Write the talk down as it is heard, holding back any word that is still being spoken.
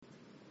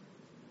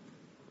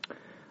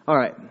All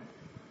right.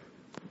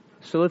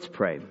 So let's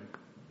pray.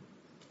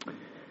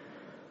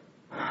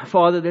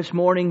 Father, this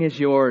morning is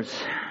yours.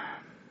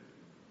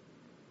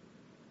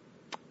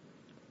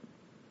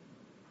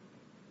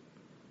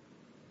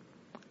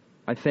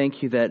 I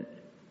thank you that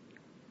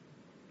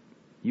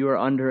you are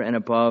under and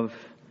above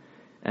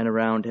and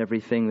around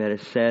everything that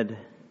is said,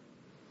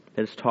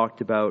 that is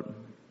talked about.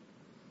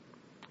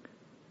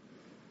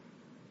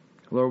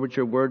 Lord, would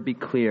your word be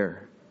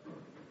clear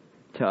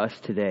to us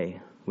today?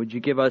 Would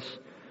you give us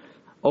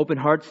open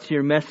hearts to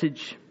your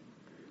message?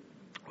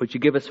 Would you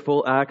give us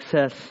full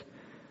access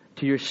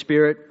to your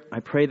Spirit? I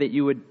pray that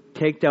you would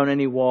take down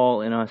any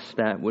wall in us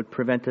that would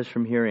prevent us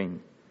from hearing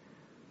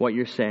what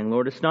you're saying.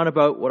 Lord, it's not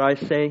about what I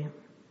say.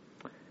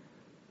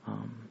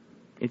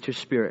 It's your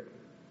Spirit.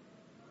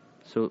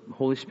 So,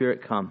 Holy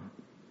Spirit, come.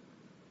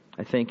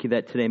 I thank you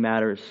that today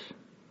matters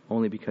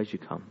only because you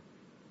come.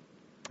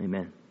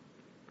 Amen.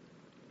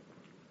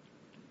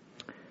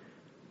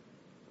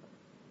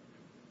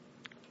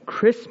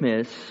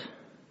 Christmas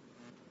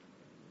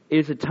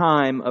is a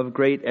time of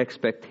great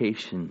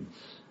expectations,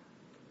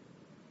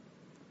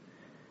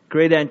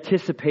 great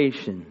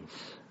anticipations.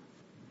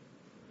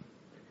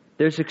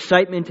 There's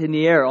excitement in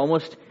the air.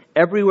 Almost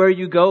everywhere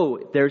you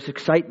go, there's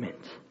excitement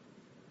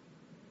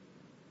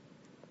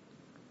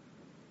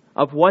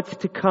of what's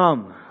to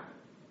come,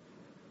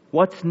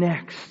 what's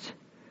next,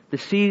 the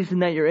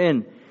season that you're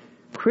in.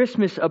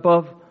 Christmas,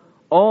 above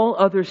all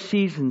other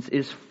seasons,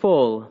 is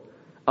full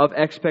of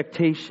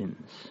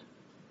expectations.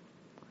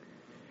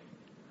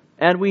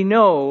 And we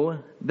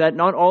know that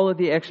not all of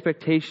the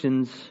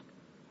expectations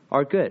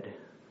are good.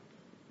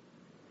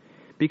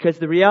 Because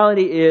the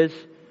reality is,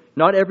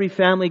 not every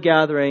family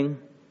gathering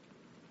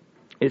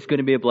is going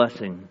to be a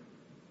blessing.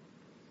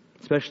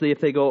 Especially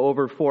if they go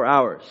over 4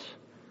 hours.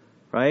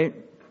 Right?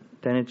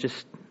 Then it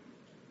just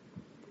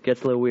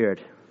gets a little weird.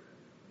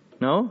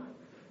 No?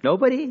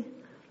 Nobody?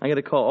 I'm going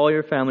to call all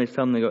your families,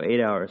 tell them to go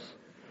 8 hours.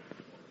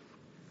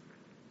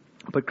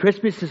 But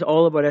Christmas is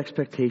all about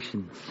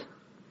expectations.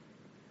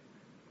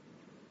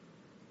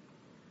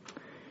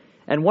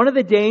 And one of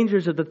the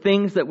dangers of the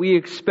things that we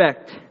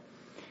expect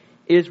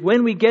is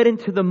when we get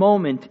into the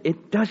moment,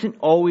 it doesn't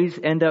always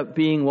end up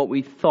being what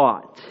we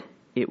thought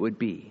it would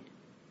be.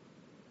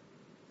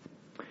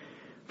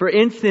 For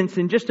instance,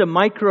 in just a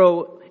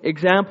micro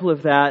example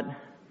of that,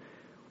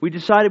 we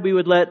decided we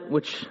would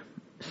which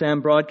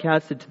Sam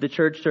broadcasted to the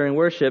church during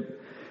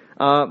worship,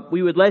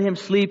 we would let him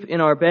sleep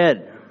in our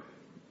bed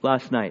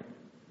last night.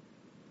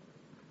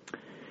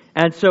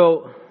 And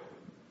so,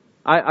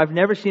 I've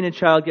never seen a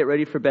child get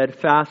ready for bed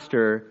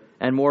faster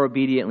and more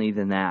obediently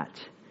than that.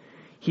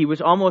 He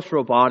was almost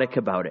robotic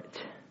about it.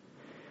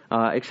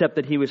 Except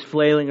that he was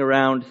flailing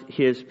around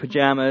his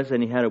pajamas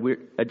and he had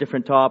a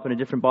different top and a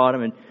different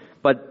bottom.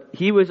 But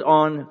he was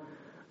going.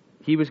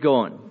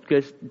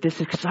 Because this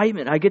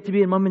excitement, I get to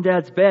be in Mom and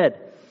Dad's bed.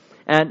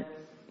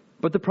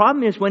 But the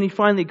problem is when he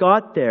finally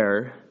got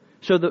there,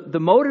 so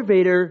the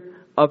motivator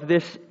of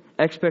this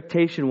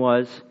expectation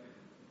was,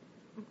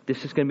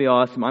 this is going to be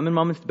awesome. I'm in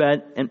Mom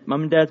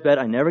and Dad's bed.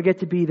 I never get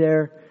to be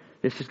there.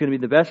 This is going to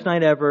be the best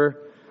night ever.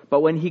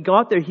 But when he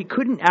got there, he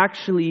couldn't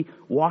actually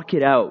walk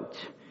it out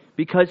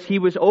because he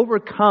was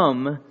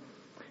overcome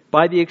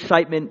by the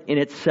excitement in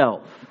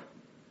itself.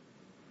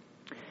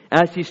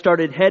 As he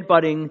started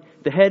headbutting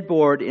the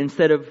headboard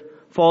instead of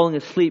falling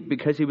asleep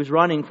because he was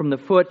running from the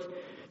foot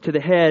to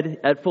the head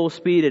at full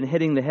speed and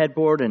hitting the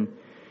headboard.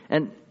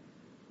 And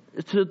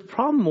so the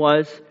problem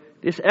was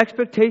this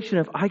expectation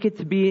of, I get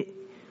to be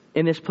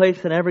in this place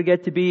that I never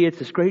get to be. It's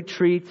this great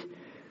treat.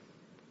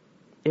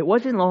 It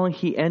wasn't long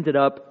he ended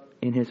up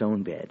in his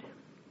own bed.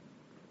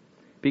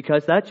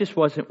 Because that just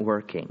wasn't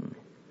working.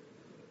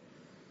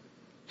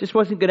 Just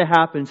wasn't going to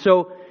happen.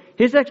 So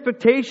his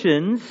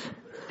expectations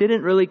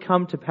didn't really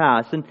come to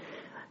pass. And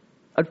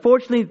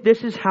unfortunately,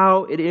 this is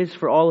how it is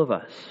for all of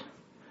us.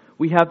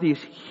 We have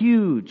these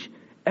huge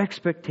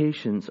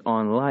expectations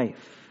on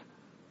life.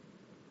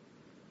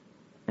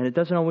 And it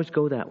doesn't always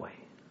go that way.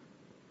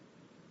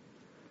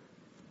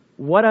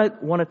 What I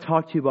want to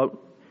talk to you about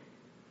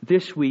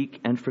this week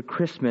and for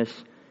Christmas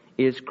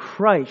is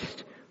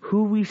Christ,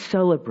 who we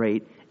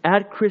celebrate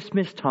at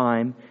Christmas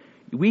time.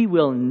 We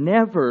will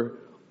never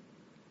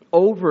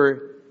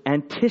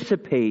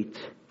over-anticipate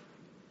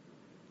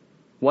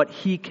what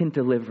He can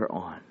deliver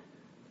on.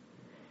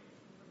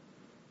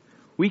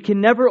 We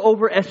can never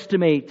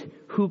overestimate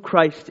who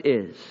Christ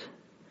is.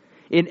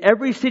 In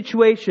every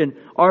situation,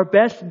 our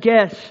best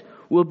guess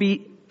will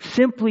be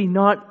simply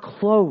not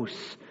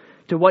close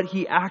to what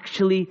He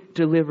actually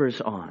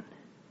delivers on.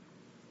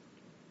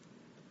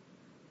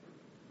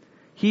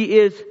 He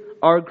is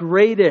our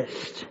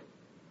greatest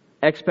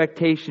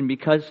expectation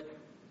because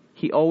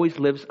He always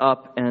lives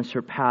up and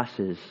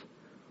surpasses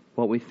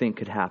what we think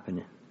could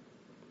happen.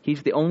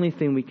 He's the only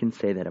thing we can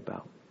say that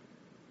about.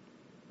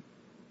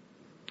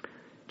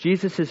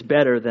 Jesus is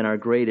better than our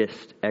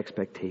greatest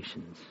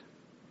expectations.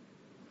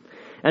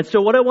 And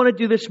so what I want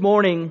to do this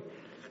morning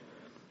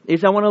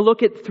is I want to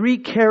look at 3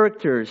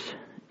 characters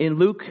in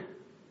Luke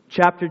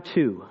chapter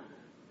 2.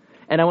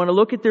 And I want to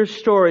look at their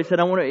stories, and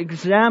I want to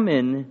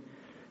examine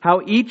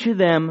how each of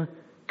them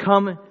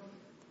come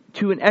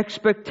to an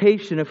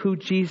expectation of who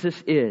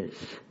Jesus is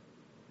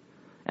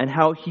and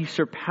how He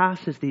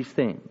surpasses these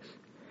things.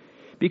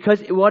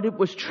 Because what it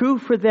was true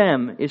for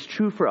them is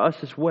true for us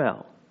as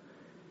well,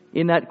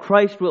 in that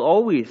Christ will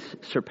always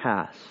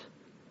surpass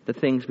the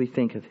things we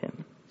think of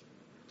Him.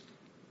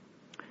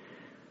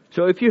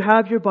 So if you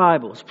have your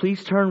Bibles,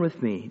 please turn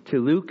with me to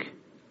Luke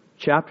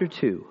chapter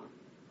 2.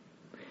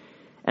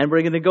 And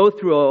we're going to go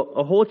through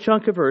a whole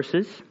chunk of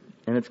verses,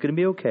 and it's going to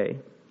be okay.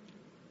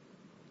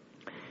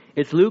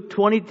 It's Luke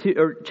 22,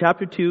 or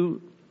chapter 2,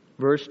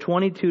 verse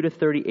 22 to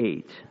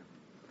 38.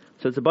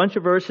 So it's a bunch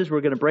of verses.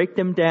 We're going to break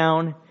them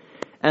down.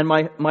 And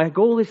my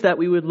goal is that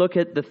we would look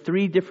at the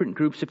three different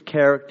groups of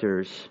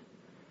characters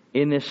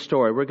in this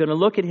story. We're going to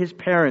look at his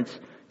parents,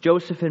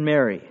 Joseph and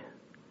Mary,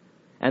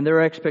 and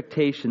their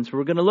expectations.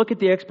 We're going to look at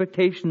the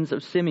expectations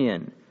of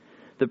Simeon,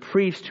 the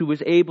priest who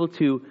was able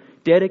to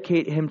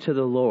dedicate him to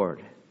the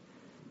Lord.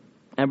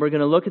 And we're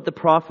going to look at the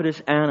prophetess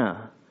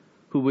Anna,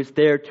 who was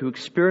there to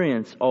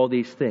experience all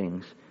these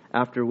things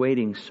after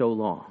waiting so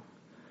long.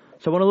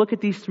 So I want to look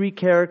at these three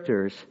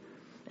characters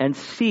and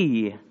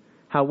see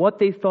how what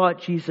they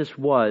thought Jesus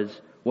was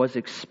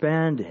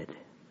expanded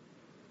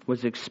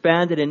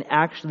in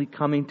actually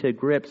coming to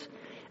grips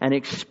and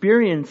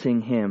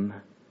experiencing Him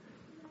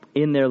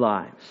in their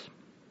lives.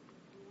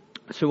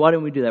 So why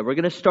don't we do that? We're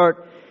going to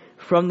start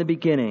from the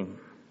beginning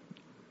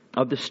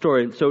of the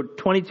story. So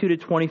 22 to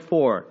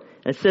 24.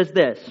 And it says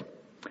this: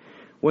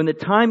 when the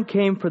time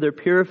came for their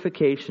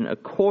purification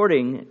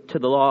according to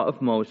the law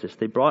of Moses,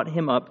 they brought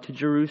him up to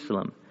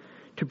Jerusalem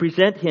to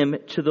present him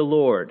to the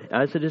Lord.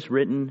 As it is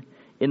written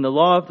in the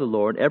law of the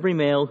Lord, every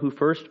male who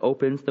first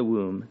opens the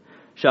womb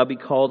shall be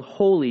called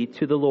holy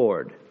to the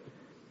Lord.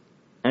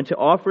 And to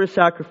offer a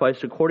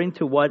sacrifice according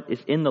to what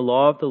is in the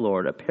law of the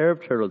Lord, a pair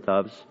of turtle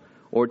doves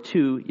or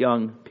 2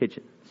 young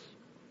pigeons.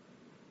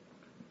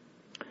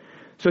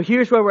 So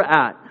here's where we're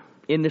at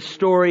in the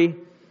story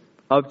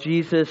of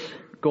Jesus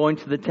going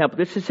to the temple.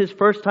 This is his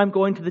first time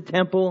going to the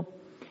temple.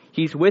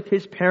 He's with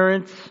his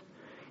parents.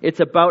 It's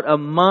about a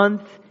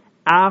month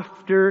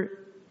after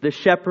the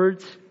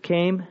shepherds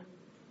came,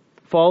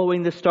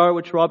 following the star,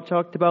 which Rob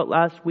talked about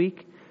last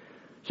week.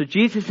 So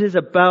Jesus is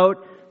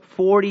about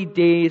 40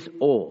 days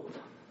old.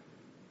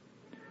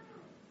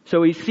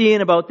 So he's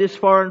seeing about this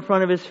far in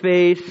front of his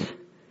face.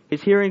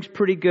 His hearing's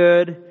pretty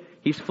good.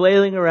 He's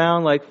flailing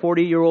around like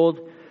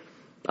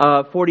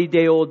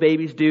 40-day-old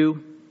babies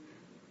do.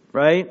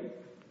 Right?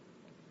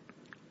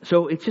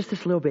 So it's just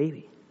this little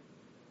baby.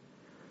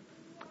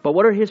 But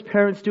what are his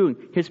parents doing?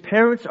 His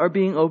parents are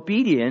being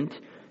obedient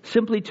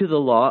simply to the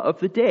law of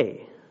the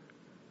day.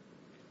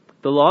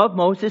 The law of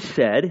Moses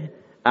said,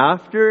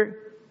 after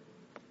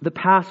the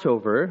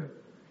Passover,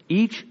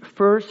 each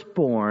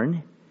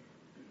firstborn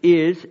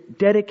is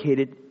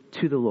dedicated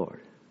to the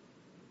Lord.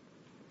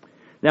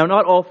 Now,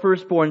 not all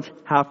firstborns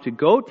have to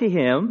go to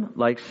him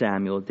like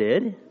Samuel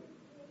did,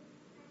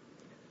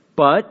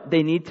 but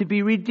they need to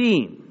be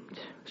redeemed.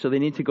 So they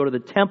need to go to the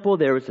temple.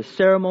 There is a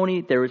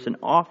ceremony. There is an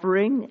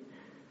offering.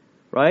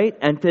 Right?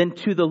 And then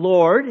to the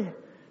Lord,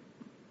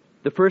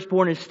 the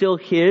firstborn is still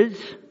his,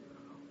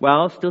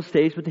 while still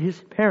stays with his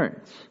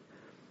parents.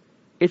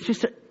 It's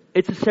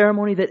a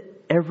ceremony that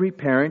every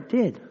parent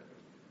did.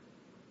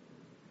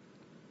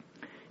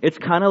 It's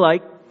kind of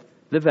like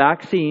the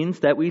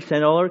vaccines that we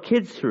send all our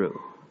kids through.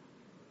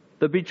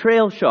 The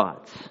betrayal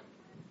shots.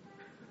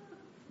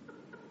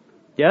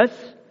 Yes?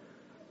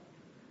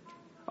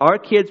 Our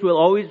kids will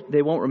always,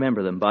 they won't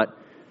remember them, but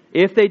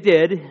if they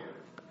did,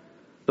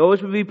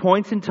 those would be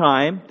points in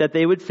time that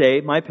they would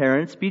say, my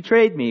parents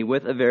betrayed me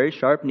with a very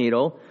sharp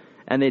needle,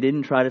 and they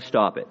didn't try to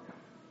stop it.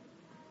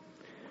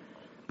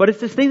 But it's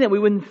this thing that we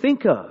wouldn't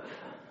think of.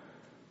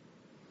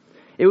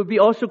 It would be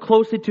also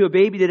closely to a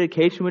baby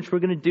dedication, which we're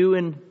going to do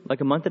in like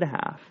a month and a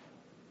half.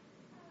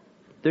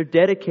 They're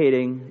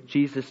dedicating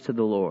Jesus to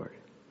the Lord.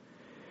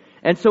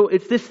 And so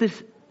it's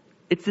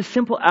this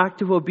simple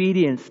act of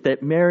obedience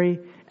that Mary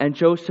and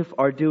Joseph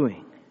are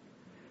doing.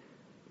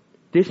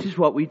 This is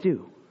what we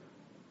do.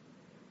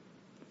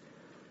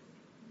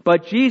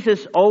 But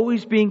Jesus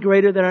always being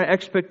greater than our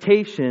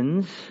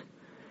expectations,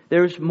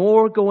 there's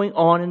more going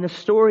on in the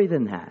story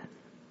than that.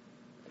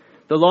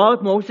 The law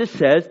of Moses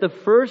says the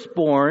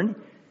firstborn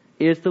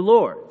is the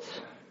Lord's.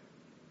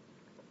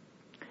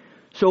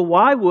 So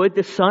why would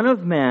the Son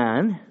of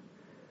Man,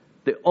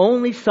 the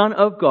only Son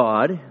of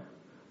God,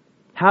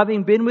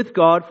 having been with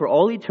God for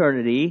all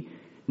eternity,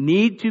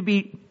 need to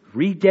be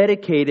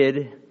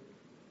rededicated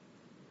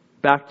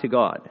back to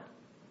God,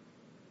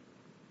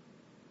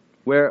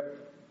 where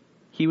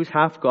he was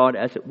half God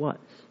as it was?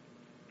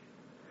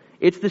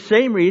 It's the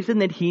same reason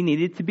that he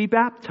needed to be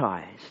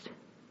baptized.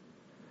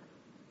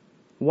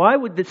 Why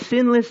would the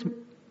sinless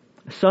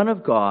Son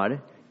of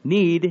God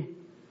need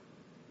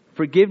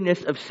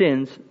forgiveness of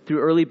sins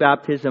through early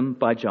baptism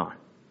by John?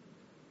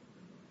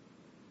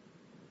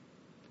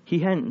 He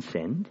hadn't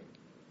sinned.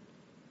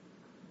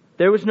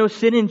 There was no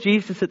sin in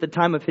Jesus at the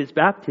time of his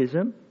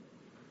baptism.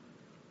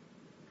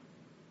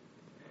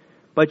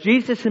 But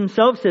Jesus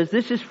himself says,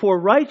 this is for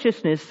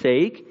righteousness'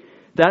 sake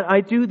that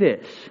I do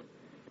this.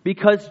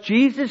 Because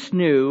Jesus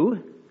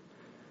knew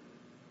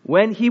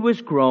when he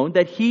was grown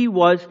that he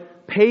was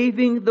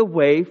paving the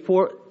way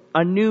for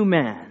a new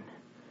man.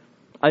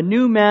 A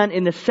new man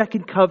in the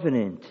second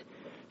covenant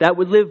that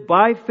would live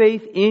by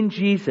faith in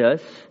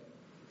Jesus,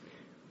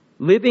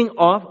 living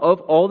off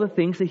of all the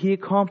things that he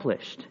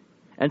accomplished.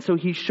 And so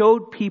he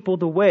showed people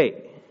the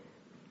way.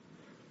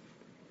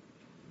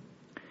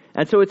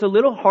 And so it's a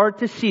little hard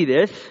to see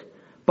this,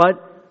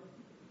 but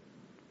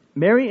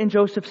Mary and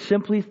Joseph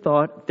simply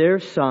thought their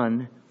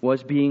son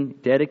was being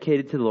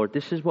dedicated to the Lord.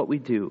 This is what we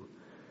do.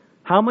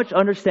 How much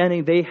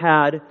understanding they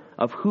had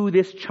of who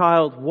this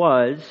child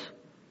was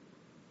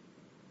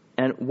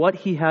and what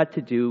he had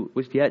to do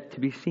was yet to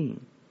be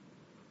seen.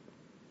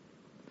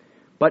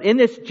 But in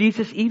this,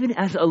 Jesus, even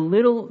as a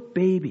little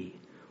baby,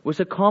 was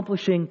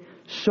accomplishing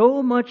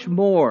so much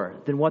more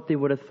than what they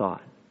would have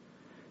thought.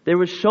 There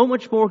was so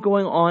much more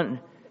going on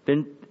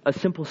than a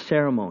simple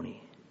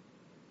ceremony.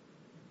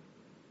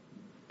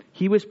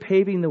 He was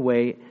paving the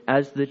way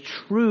as the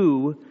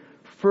true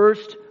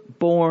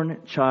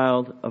firstborn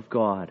child of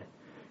God,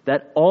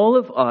 that all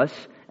of us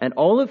and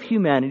all of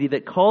humanity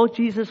that call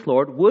Jesus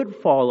Lord would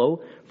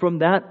follow from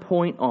that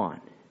point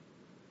on.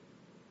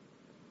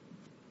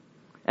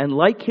 And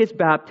like his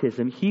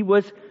baptism, he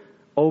was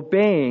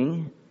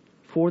obeying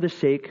for the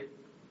sake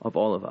of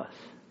all of us.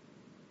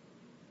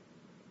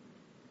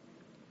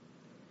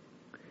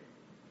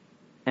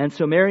 And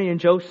so Mary and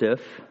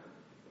Joseph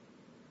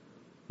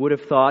would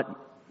have thought,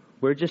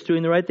 we're just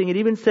doing the right thing. It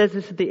even says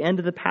this at the end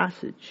of the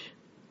passage.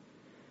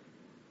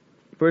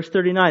 Verse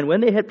 39,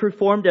 when they had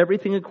performed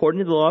everything according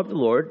to the law of the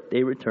Lord,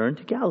 they returned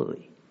to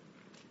Galilee.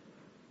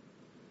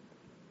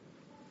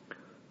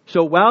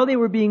 So while they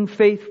were being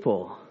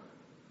faithful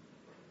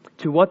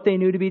to what they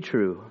knew to be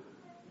true,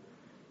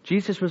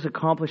 Jesus was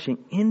accomplishing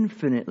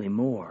infinitely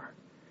more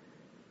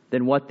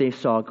than what they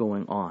saw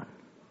going on.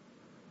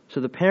 So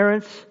the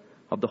parents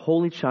of the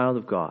Holy Child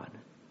of God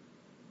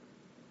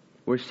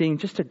were seeing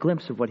just a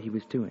glimpse of what he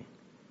was doing.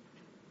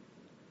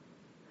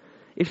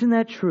 Isn't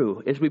that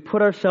true? As we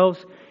put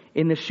ourselves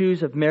in the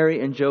shoes of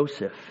Mary and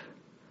Joseph,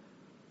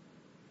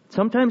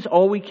 sometimes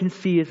all we can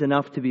see is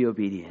enough to be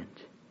obedient.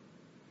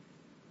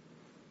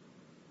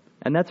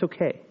 And that's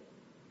okay.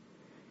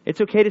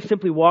 It's okay to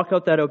simply walk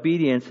out that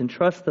obedience and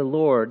trust the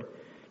Lord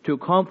to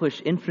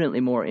accomplish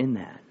infinitely more in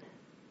that.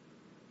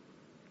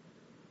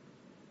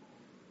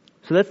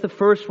 So that's the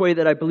first way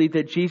that I believe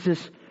that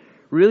Jesus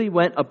really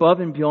went above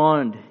and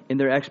beyond in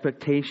their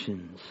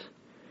expectations.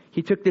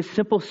 He took this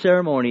simple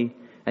ceremony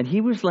and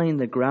he was laying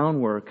the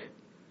groundwork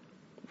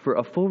for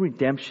a full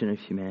redemption of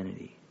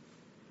humanity,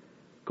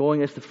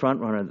 going as the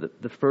front runner,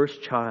 the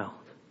first child.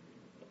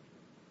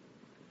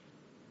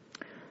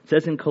 It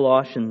says in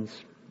Colossians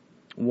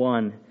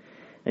 1,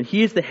 and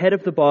he is the head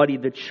of the body,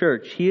 the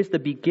church. He is the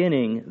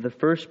beginning, the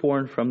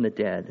firstborn from the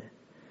dead,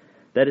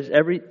 that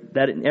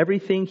in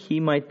everything he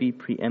might be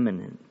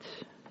preeminent.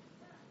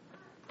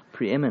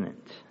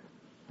 Preeminent.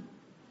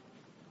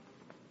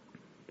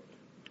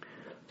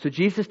 So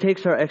Jesus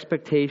takes our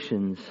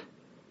expectations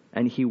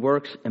and he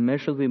works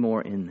immeasurably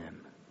more in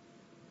them.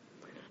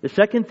 The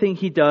second thing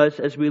he does,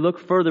 as we look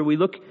further, we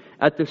look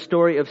at the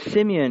story of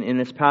Simeon in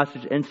this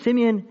passage. And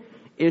Simeon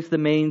is the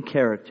main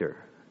character.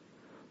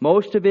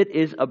 Most of it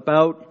is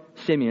about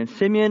Simeon.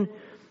 Simeon,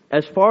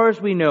 as far as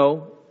we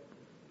know,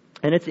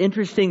 and it's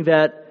interesting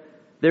that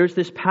there's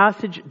this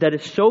passage that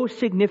is so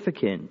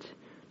significant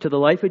to the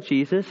life of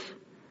Jesus,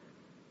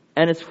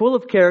 and it's full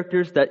of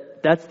characters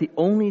that's the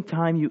only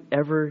time you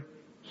ever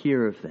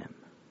hear of them.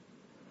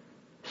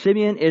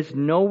 Simeon is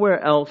nowhere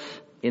else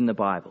in the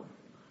Bible.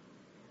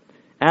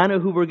 Anna,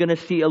 who we're going to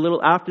see a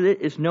little after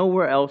it, is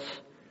nowhere else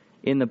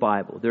in the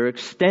Bible. They're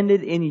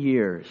extended in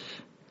years.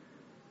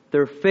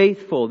 They're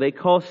faithful. They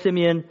call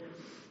Simeon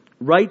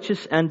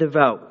righteous and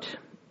devout.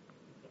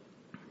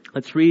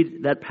 Let's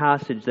read that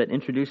passage that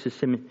introduces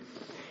Simeon.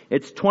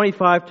 It's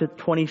 25 to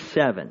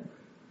 27.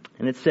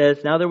 And it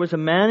says, now there was a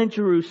man in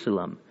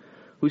Jerusalem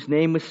whose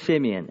name was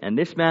Simeon, and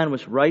this man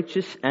was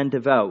righteous and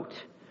devout,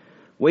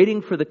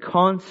 waiting for the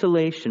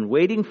consolation,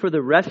 waiting for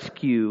the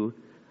rescue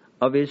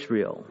of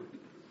Israel.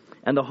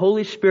 And the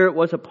Holy Spirit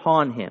was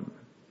upon him.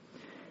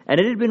 And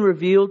it had been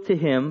revealed to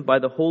him by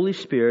the Holy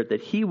Spirit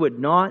that he would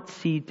not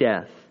see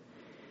death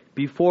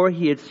before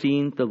he had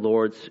seen the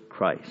Lord's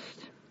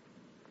Christ.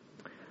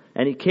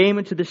 And he came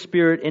into the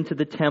Spirit into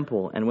the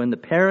temple. And when the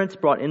parents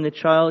brought in the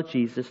child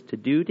Jesus to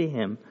do to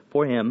him,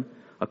 for him,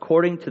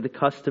 according to the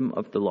custom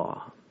of the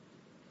law.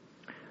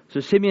 So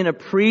Simeon, a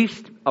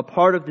priest, a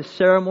part of the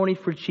ceremony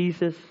for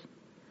Jesus,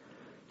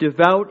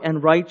 devout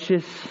and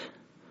righteous,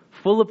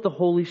 full of the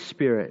Holy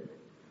Spirit.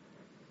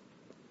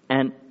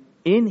 And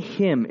in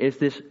him is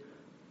this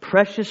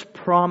precious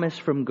promise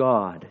from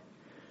God.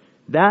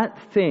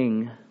 That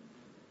thing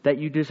that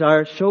you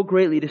desire so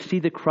greatly to see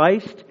the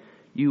Christ,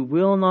 you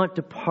will not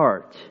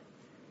depart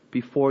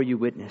before you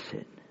witness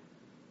it.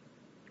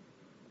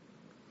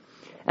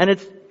 And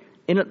it's,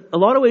 in a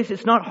lot of ways,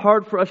 it's not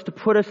hard for us to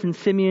put us in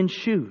Simeon's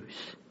shoes.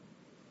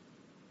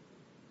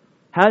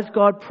 Has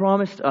God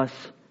promised us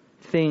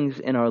things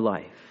in our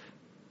life?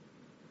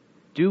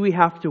 Do we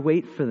have to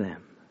wait for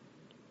them?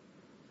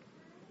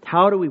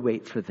 How do we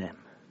wait for them?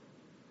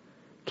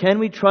 Can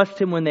we trust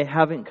Him when they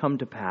haven't come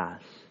to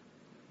pass?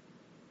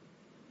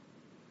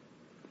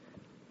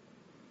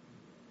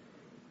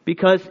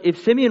 Because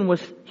if Simeon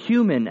was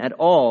human at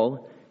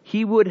all,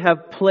 he would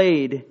have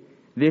played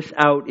this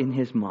out in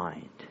his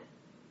mind.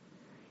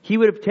 He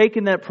would have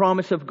taken that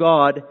promise of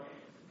God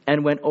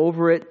and went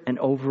over it and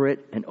over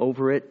it and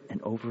over it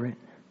and over it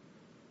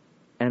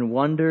and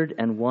wondered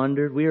and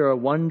wondered. We are a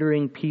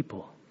wondering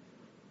people.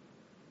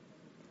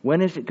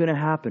 When is it going to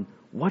happen?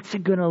 What's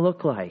it going to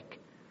look like?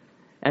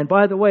 And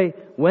by the way,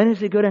 when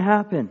is it going to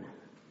happen?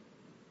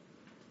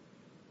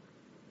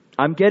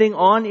 I'm getting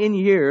on in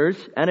years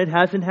and it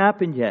hasn't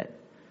happened yet.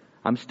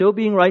 I'm still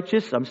being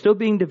righteous. I'm still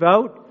being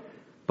devout.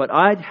 But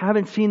I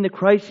haven't seen the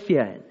Christ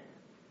yet.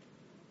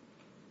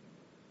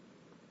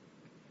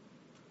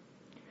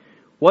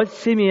 Was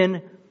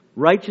Simeon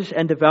righteous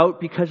and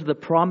devout because of the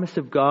promise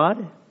of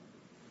God?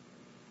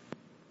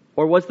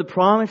 Or was the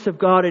promise of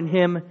God in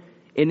him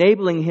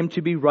enabling him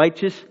to be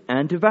righteous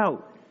and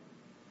devout?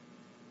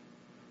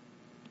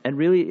 And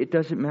really, it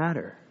doesn't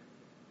matter.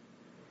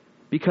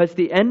 Because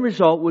the end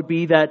result would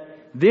be that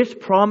this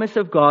promise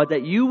of God,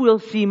 that you will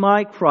see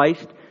my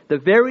Christ, the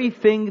very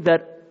thing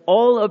that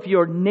all of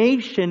your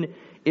nation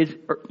is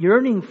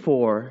yearning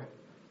for,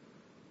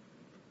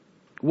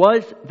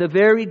 was the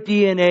very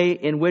DNA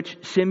in which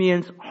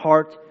Simeon's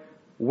heart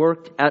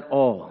worked at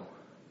all.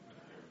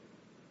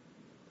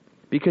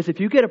 Because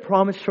if you get a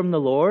promise from the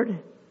Lord,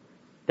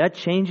 that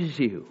changes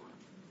you.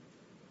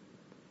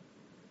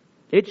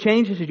 It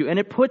changes you, and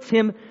it puts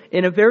him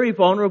in a very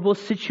vulnerable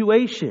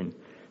situation.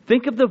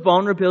 Think of the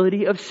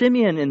vulnerability of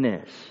Simeon in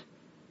this.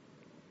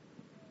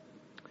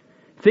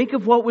 Think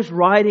of what was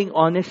riding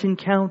on this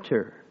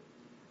encounter.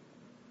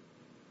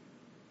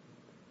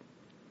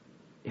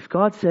 If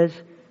God says,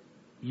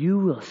 you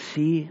will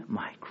see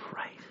my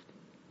Christ,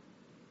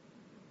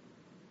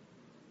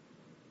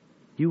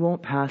 you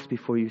won't pass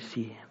before you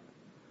see Him.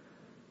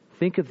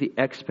 Think of the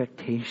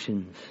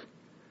expectations.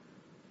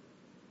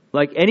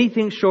 Like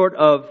anything short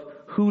of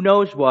who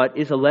knows what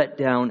is a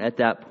letdown at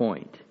that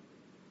point.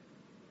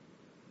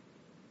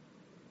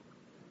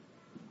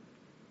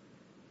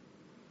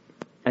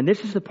 And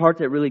this is the part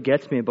that really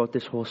gets me about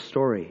this whole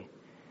story.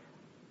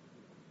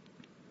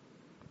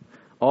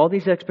 All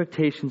these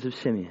expectations of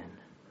Simeon,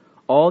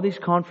 all these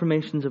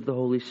confirmations of the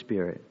Holy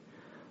Spirit,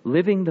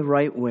 living the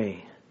right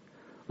way,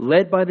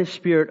 led by the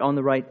Spirit on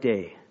the right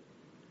day,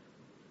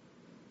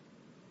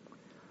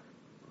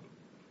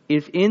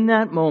 is in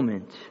that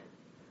moment,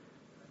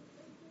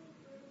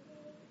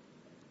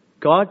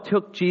 God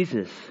took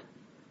Jesus,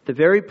 the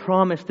very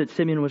promise that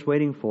Simeon was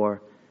waiting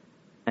for,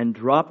 and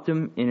dropped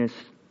him in His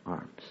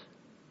arms.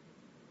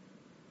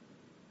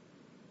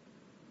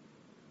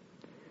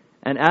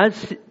 And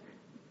as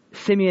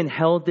Simeon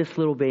held this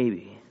little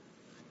baby,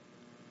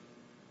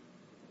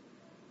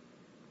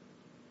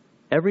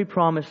 every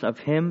promise of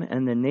him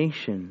and the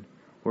nation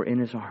were in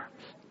his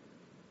arms.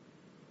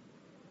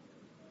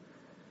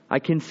 I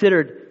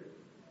considered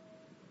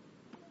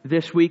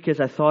this week as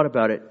I thought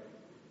about it,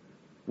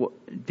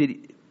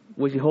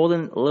 was he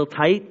holding a little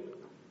tight?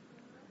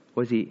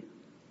 Was he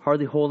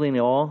hardly holding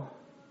at all?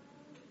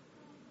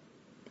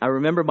 I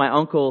remember my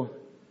uncle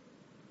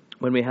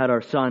when we had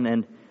our son,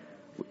 and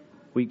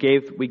we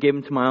gave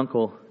him to my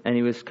uncle, and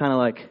he was kind of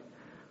like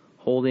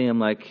holding him,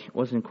 like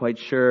wasn't quite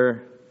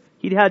sure.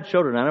 He'd had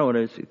children. I don't know what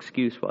his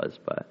excuse was,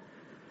 but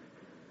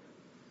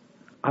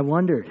I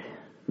wondered,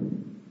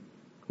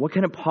 what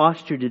kind of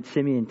posture did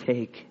Simeon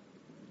take?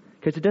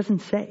 Because it doesn't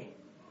say.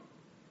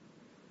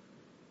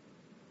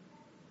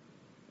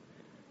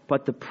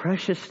 But the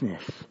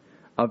preciousness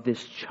of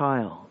this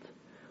child,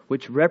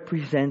 which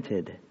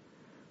represented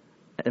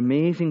an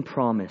amazing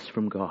promise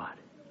from God,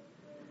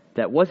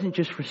 that wasn't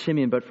just for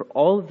Simeon, but for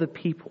all of the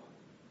people.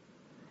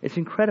 It's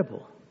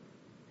incredible.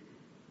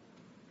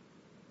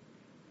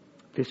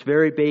 This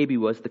very baby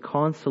was the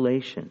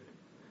consolation,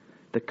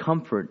 the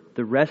comfort,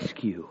 the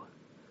rescue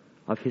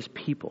of His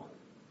people.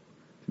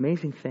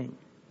 Amazing thing.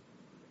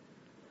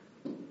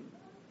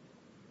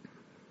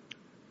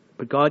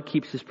 But God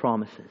keeps His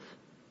promises.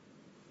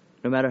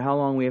 No matter how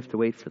long we have to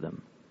wait for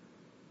them,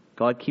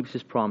 God keeps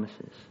His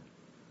promises.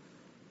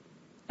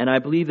 And I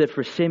believe that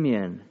for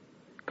Simeon,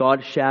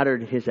 God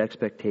shattered his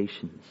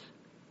expectations.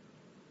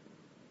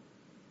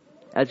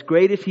 As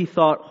great as he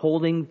thought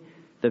holding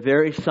the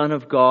very Son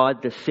of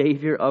God, the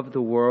Savior of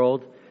the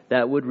world,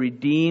 that would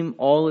redeem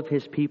all of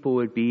His people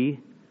would be,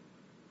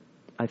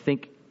 I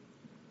think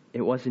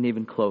it wasn't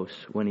even close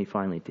when He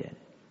finally did.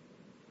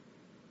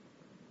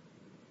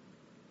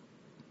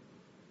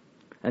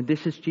 And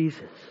this is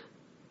Jesus.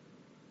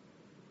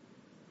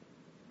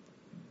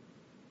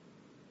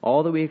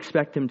 All that we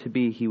expect Him to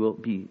be, He will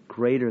be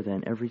greater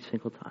than every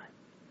single time.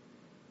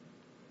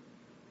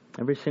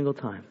 Every single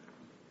time.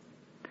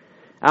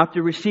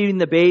 After receiving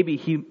the baby,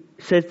 He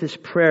says this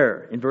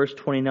prayer in verse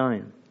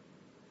 29.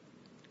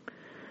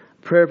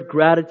 prayer of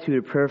gratitude,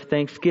 a prayer of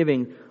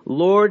thanksgiving.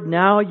 Lord,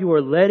 now you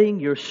are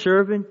letting your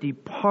servant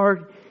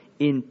depart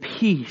in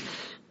peace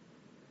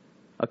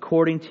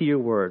according to your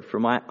word. For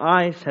my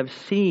eyes have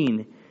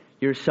seen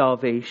your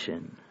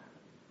salvation.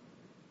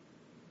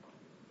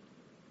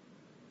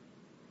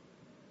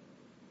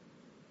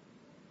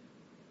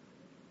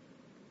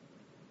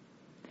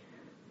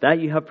 That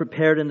you have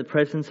prepared in the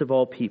presence of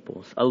all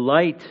peoples, a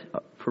light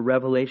for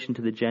revelation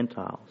to the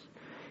Gentiles,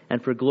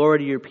 and for glory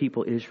to your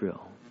people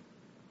Israel.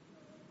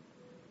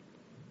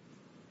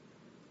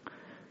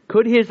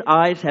 Could his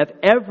eyes have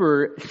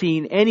ever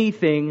seen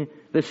anything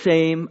the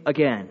same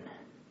again?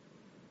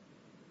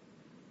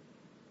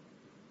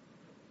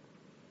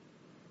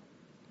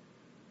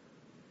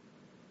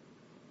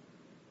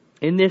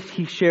 In this,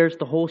 he shares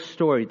the whole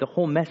story, the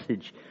whole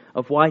message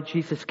of why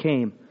Jesus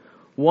came.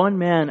 One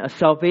man, a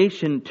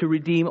salvation to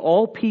redeem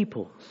all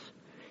peoples.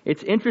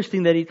 It's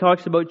interesting that he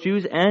talks about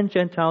Jews and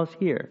Gentiles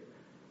here.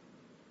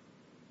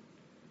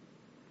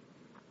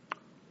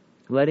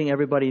 Letting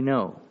everybody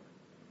know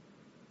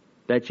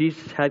that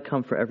Jesus had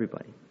come for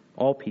everybody,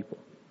 all people.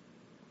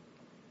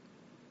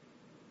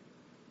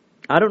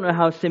 I don't know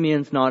how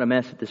Simeon's not a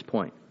mess at this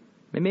point.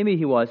 Maybe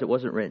he was, it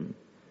wasn't written.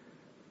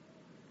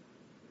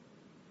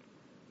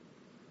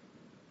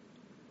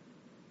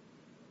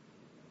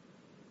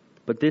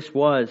 But this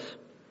was,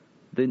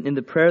 in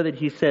the prayer that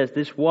he says,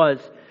 this was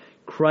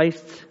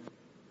Christ's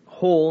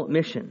whole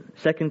mission.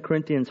 2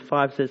 Corinthians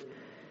 5 says,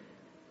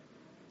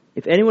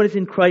 if anyone is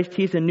in Christ,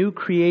 he is a new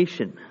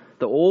creation.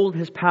 The old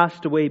has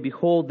passed away.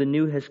 Behold, the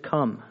new has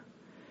come.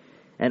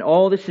 And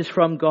all this is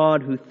from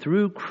God, who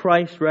through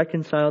Christ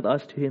reconciled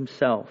us to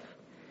himself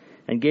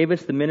and gave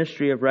us the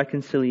ministry of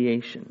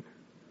reconciliation.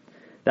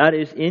 That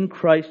is, in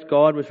Christ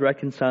God was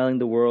reconciling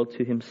the world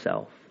to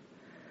himself,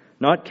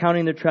 not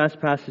counting their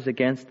trespasses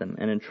against them,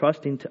 and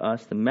entrusting to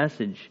us the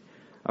message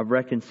of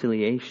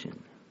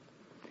reconciliation.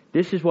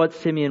 This is what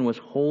Simeon was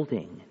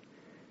holding.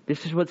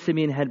 This is what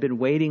Simeon had been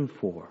waiting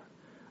for.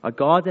 A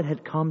God that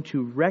had come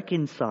to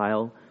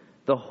reconcile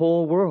the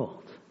whole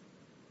world.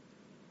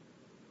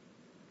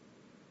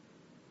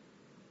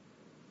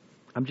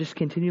 I'm just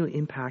continually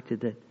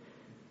impacted that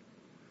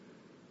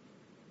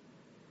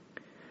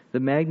the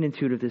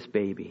magnitude of this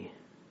baby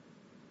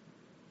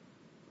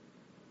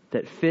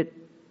that fit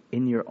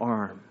in your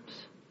arms.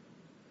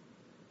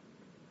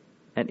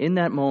 And in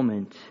that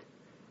moment,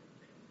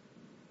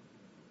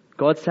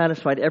 God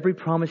satisfied every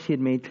promise he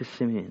had made to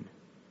Simeon.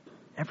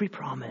 Every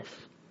promise.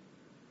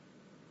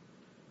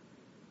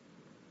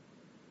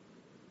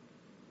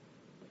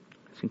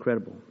 It's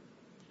incredible.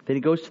 Then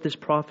he goes to this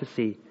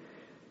prophecy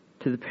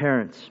to the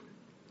parents.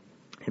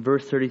 In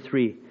verse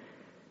 33,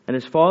 and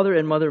his father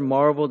and mother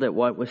marveled at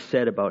what was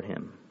said about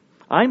him.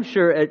 I'm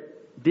sure at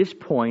this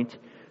point,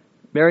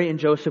 Mary and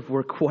Joseph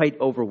were quite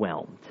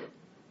overwhelmed.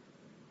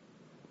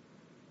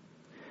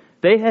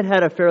 They had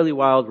had a fairly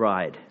wild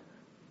ride.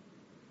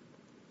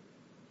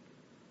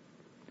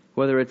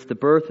 Whether it's the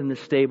birth in the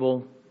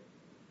stable,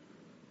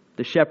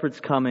 the shepherds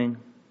coming.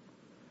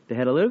 They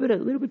had a little bit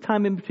of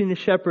time in between the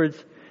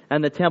shepherds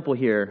and the temple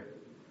here.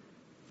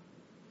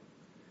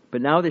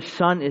 But now the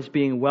Son is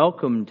being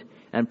welcomed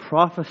and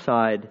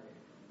prophesied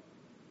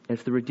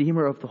as the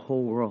Redeemer of the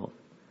whole world.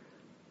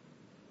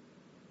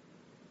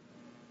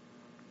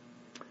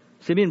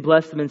 Simeon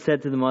blessed them and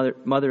said to the Mary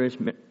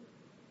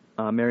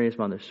his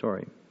mother,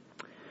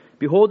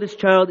 behold, this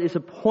child is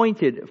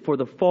appointed for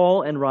the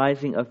fall and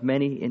rising of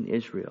many in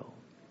Israel,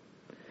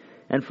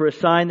 and for a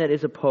sign that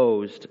is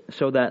opposed,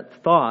 so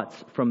that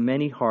thoughts from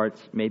many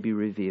hearts may be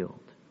revealed.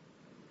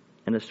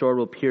 And a sword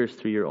will pierce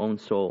through your own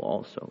soul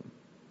also.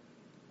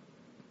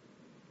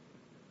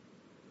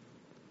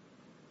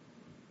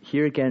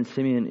 Here again,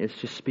 Simeon is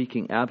just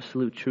speaking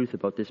absolute truth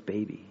about this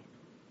baby.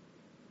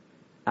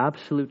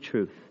 Absolute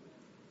truth.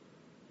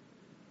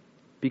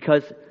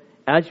 Because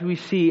as we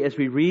see, as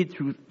we read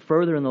through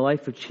further in the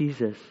life of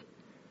Jesus,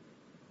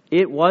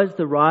 it was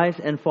the rise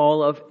and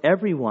fall of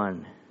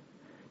everyone.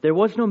 There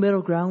was no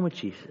middle ground with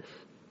Jesus.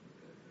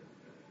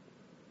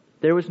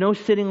 There was no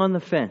sitting on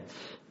the fence.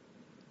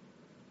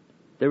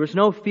 There was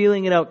no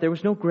feeling it out. There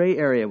was no gray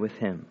area with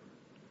him.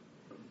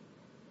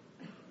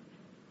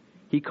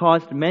 He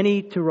caused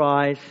many to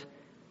rise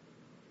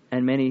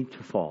and many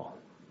to fall.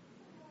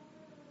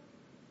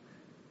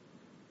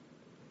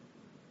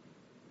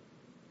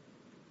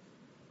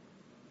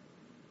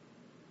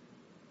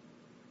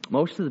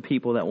 Most of the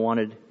people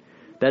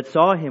that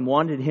saw him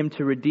wanted him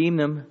to redeem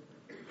them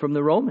from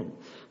the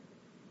Romans.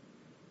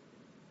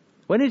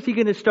 When is he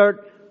going to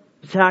start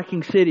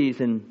attacking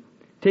cities and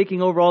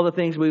taking over all the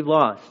things we've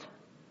lost?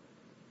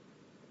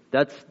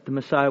 That's the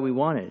Messiah we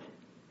wanted.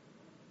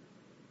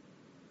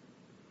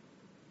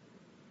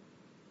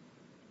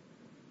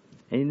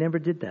 And he never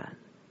did that,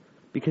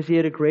 because he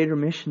had a greater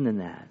mission than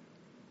that.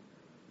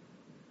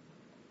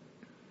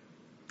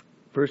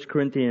 1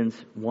 Corinthians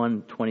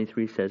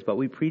 1:23 says, but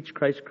we preach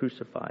Christ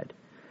crucified,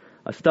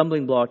 a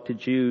stumbling block to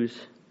Jews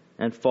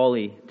and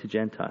folly to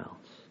Gentiles.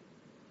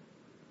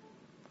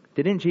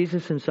 Didn't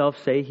Jesus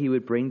himself say he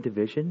would bring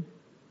division?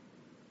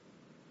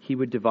 He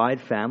would divide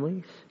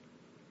families?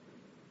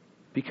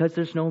 Because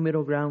there's no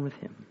middle ground with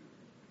Him.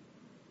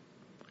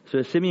 So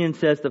as Simeon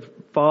says, the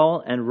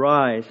fall and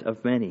rise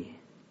of many,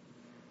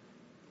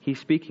 he's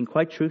speaking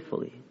quite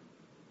truthfully.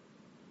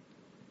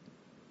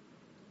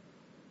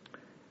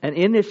 And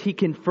in this, he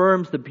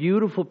confirms the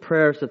beautiful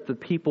prayers of the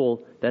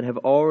people that have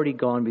already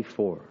gone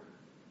before.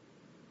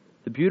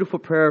 The beautiful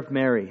prayer of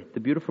Mary, the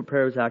beautiful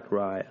prayer of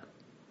Zechariah.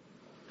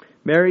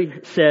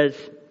 Mary says,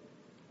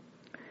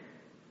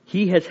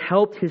 He has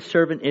helped His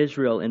servant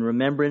Israel in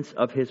remembrance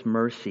of His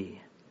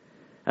mercy,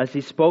 as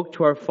He spoke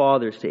to our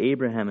fathers, to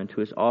Abraham, and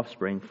to his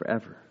offspring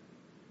forever.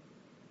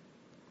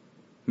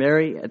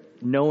 Mary,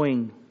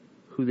 knowing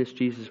who this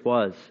Jesus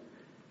was,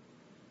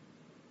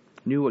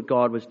 knew what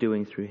God was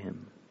doing through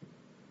Him.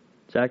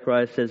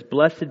 Zechariah says,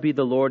 Blessed be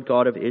the Lord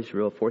God of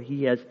Israel, for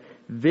He has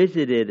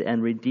visited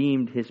and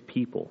redeemed His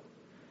people.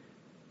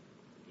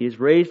 He has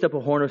raised up a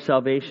horn of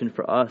salvation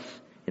for us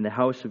in the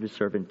house of His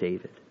servant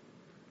David.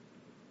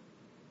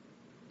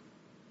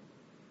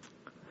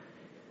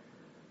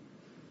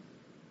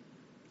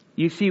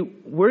 You see,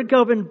 we're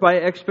governed by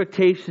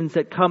expectations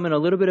that come in a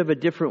little bit of a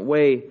different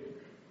way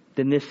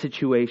than this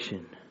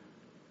situation.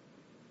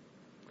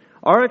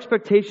 Our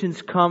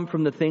expectations come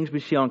from the things we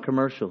see on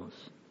commercials,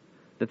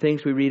 the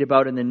things we read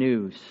about in the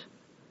news,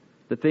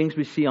 the things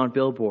we see on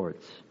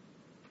billboards.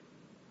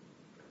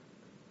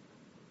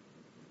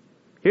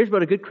 Here's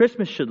what a good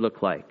Christmas should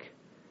look like,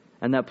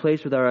 and that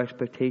plays with our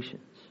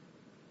expectations.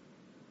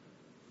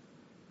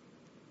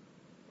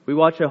 We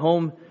watch a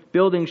home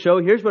building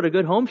show, here's what a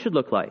good home should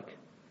look like.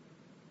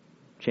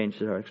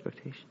 Changes our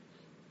expectations.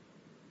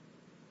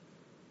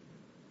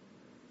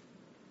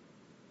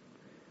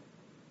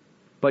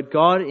 But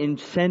God, in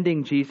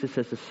sending Jesus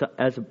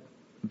as a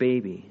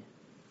baby,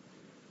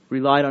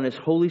 relied on His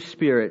Holy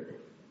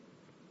Spirit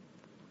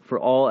for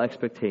all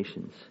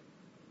expectations.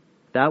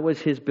 That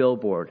was His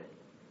billboard.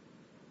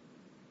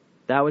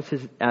 That was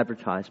His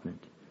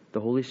advertisement. The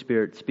Holy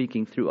Spirit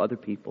speaking through other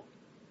people.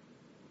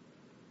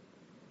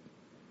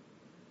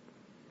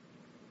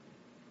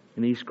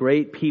 And these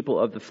great people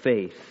of the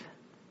faith,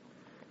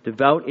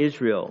 devout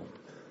Israel,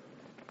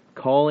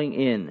 calling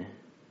in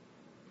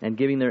and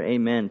giving their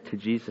amen to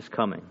Jesus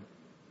coming.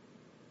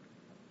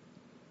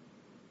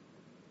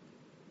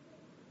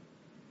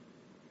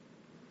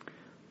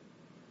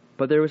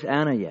 But there was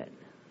Anna yet.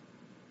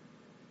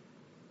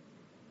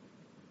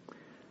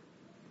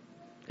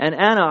 And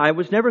Anna, I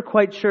was never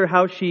quite sure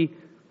how she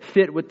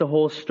fit with the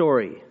whole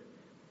story.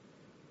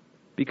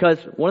 Because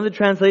one of the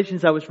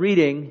translations I was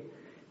reading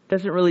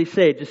doesn't really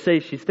say, it just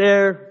says she's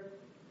there,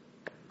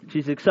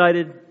 she's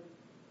excited.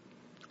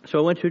 So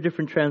I went to a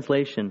different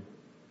translation.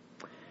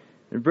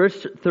 And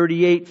verse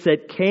 38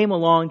 said, came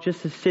along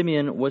just as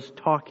Simeon was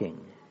talking.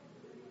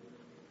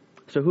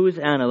 So who is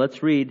Anna?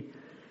 Let's read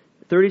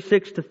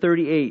 36 to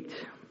 38.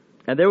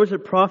 And there was a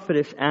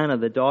prophetess, Anna,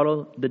 the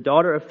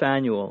daughter of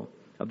Phanuel,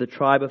 of the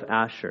tribe of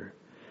Asher.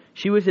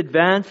 She was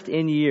advanced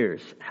in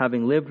years,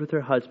 having lived with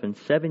her husband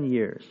 7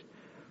 years,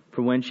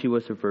 from when she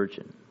was a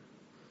virgin,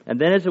 and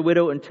then as a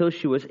widow until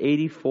she was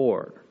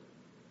 84.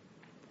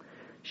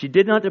 She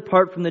did not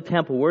depart from the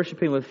temple,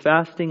 worshiping with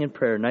fasting and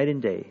prayer night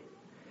and day.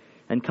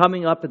 And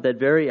coming up at that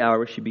very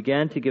hour, she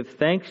began to give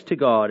thanks to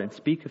God and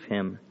speak of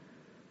Him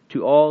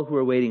to all who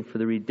were waiting for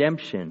the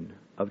redemption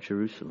of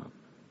Jerusalem.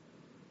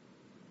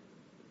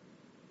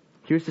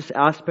 Here's this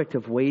aspect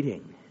of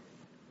waiting.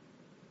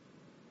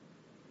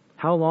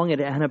 How long had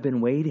Anna been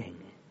waiting?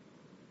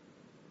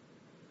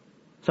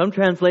 Some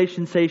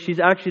translations say she's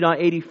actually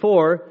not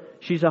 84,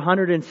 she's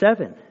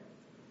 107.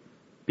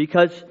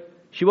 Because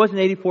she wasn't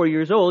 84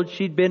 years old,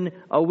 she'd been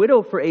a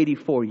widow for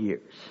 84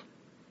 years.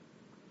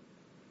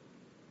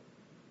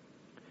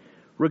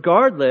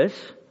 Regardless,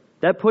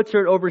 that puts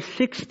her at over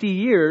 60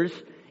 years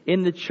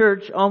in the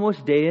church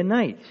almost day and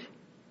night.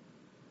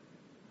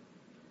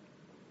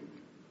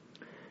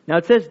 Now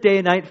it says day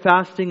and night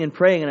fasting and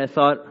praying, and I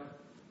thought,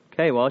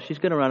 okay, well, she's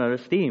going to run out of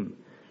steam.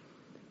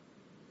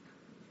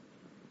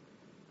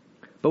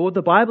 But what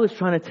the Bible is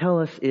trying to tell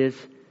us is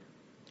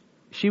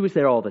she was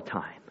there all the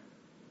time.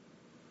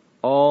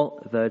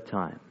 All the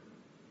time.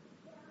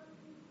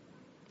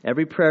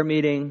 Every prayer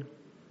meeting,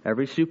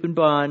 every soup and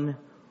bun,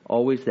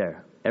 always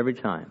there. Every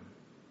time.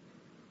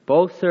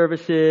 Both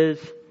services,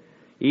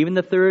 even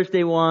the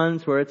Thursday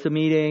ones where it's a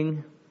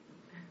meeting,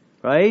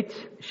 right?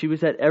 She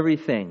was at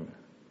everything.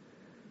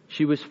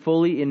 She was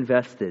fully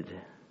invested.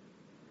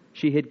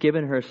 She had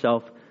given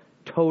herself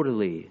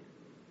totally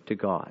to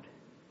God.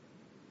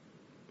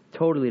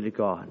 Totally to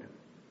God.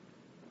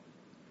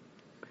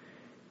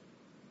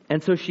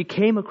 And so she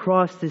came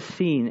across this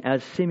scene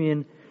as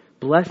Simeon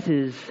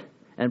blesses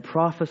and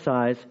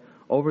prophesies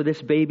over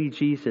this baby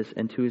Jesus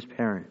and to his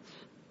parents.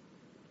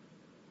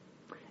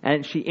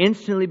 And she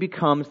instantly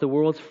becomes the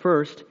world's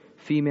first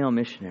female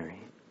missionary.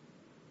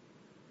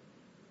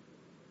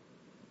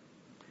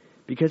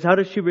 Because how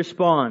does she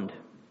respond?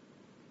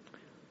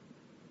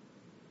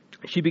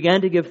 She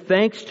began to give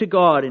thanks to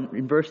God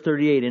in verse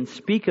 38 and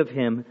speak of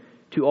Him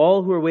to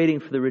all who are waiting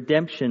for the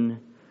redemption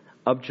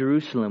of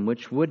Jerusalem,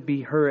 which would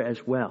be her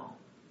as well.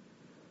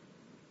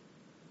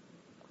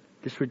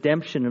 this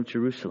redemption of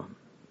Jerusalem.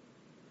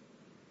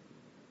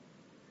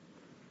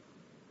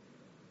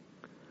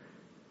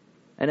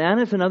 And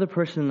Anna's another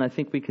person I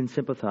think we can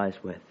sympathize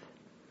with.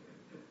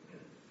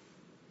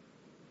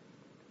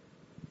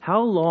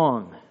 How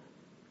long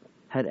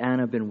had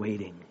Anna been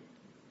waiting?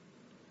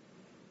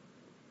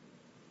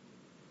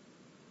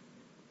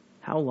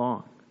 How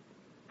long?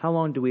 How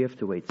long do we have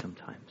to wait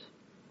sometimes?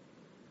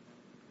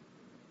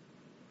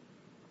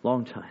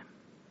 Long time.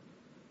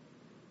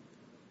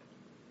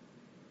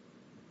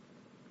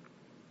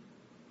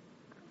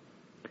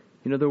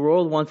 You know, the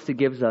world wants to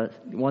give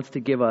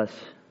us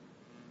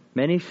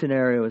many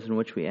scenarios in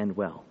which we end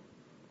well.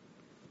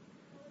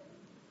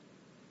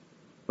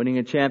 Winning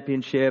a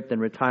championship, then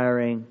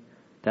retiring,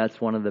 that's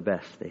one of the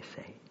best, they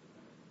say.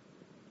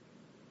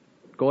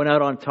 Going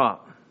out on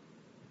top.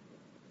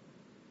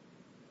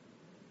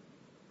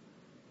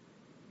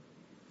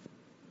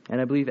 And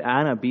I believe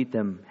Anna beat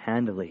them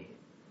handily.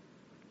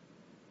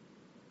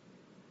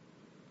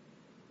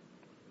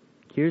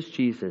 Here's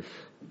Jesus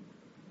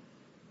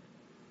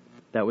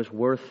that was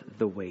worth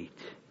the wait.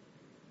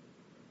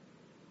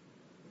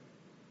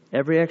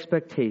 Every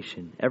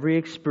expectation, every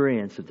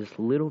experience of this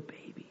little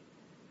baby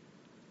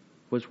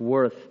was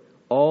worth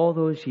all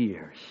those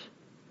years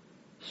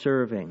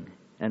serving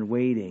and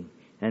waiting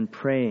and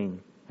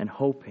praying and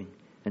hoping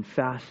and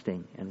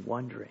fasting and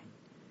wondering.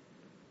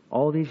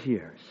 All these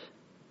years.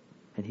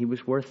 And he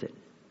was worth it.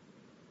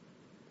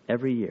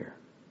 Every year.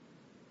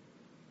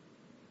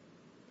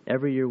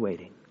 Every year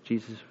waiting.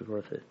 Jesus was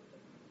worth it.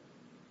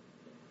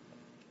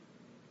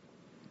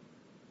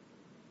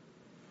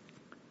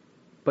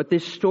 But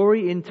this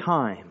story in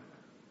time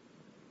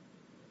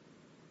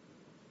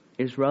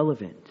is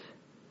relevant.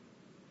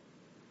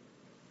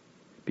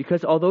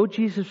 Because although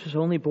Jesus was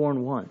only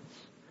born once,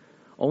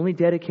 only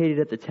dedicated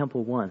at the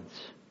temple once,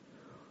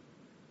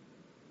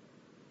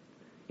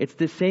 it's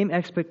the same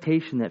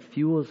expectation that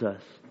fuels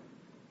us,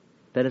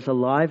 that is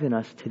alive in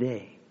us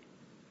today.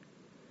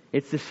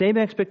 It's the same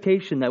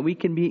expectation that we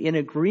can be in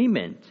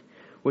agreement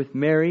with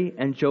Mary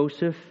and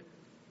Joseph,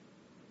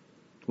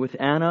 with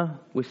Anna,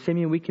 with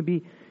Simeon. We can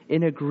be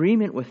in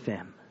agreement with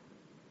them.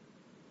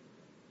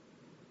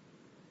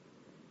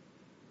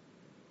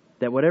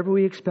 That whatever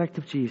we expect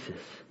of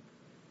Jesus,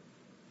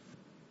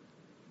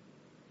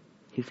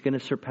 He's going to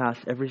surpass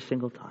every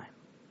single time.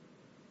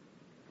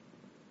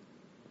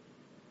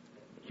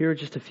 Here are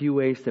just a few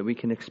ways that we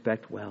can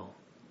expect well.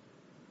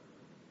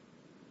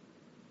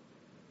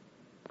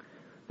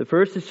 The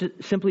first is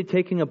just simply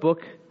taking a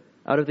book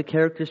out of the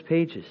character's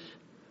pages.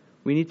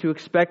 We need to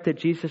expect that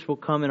Jesus will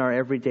come in our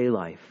everyday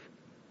life.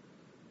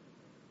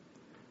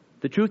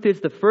 The truth is,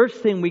 the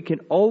first thing we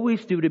can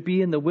always do to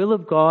be in the will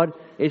of God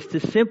is to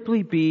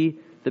simply be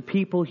the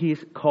people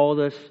He's called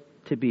us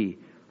to be.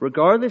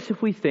 Regardless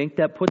if we think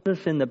that puts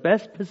us in the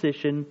best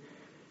position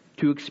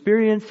to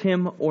experience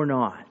Him or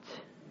not.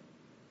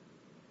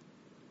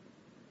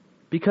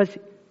 Because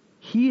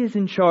He is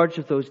in charge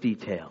of those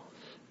details.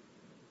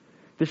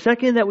 The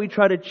second that we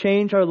try to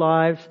change our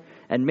lives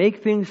and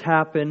make things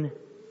happen,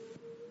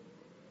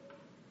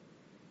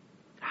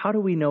 how do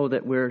we know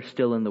that we're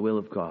still in the will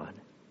of God?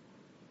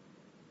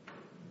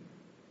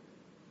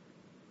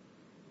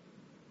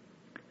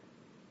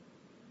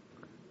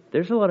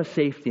 There's a lot of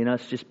safety in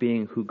us just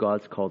being who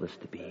God's called us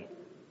to be.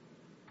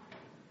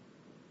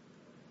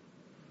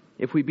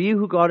 If we be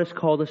who God has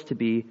called us to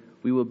be,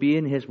 we will be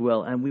in His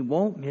will and we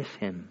won't miss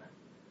Him.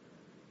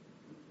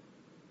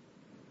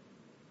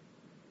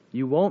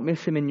 You won't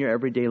miss Him in your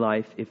everyday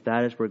life if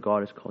that is where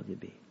God has called you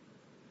to be.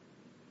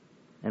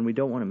 And we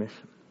don't want to miss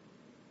Him.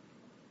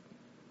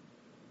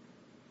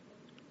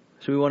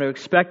 So we want to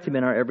expect Him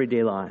in our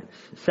everyday lives.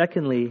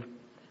 Secondly,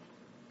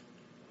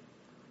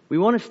 we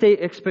want to stay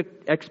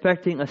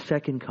expecting a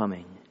second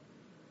coming.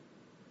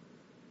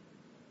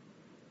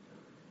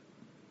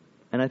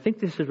 And I think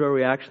this is where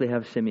we actually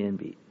have Simeon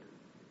beat.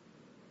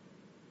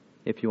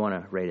 If you want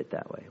to rate it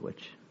that way,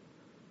 which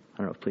I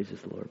don't know if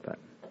pleases the Lord, but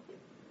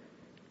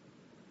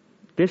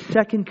this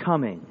second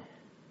coming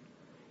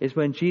is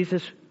when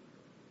Jesus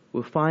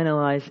will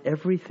finalize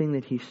everything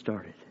that He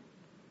started.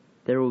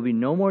 There will be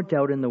no more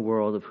doubt in the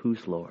world of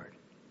who's Lord.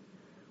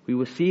 We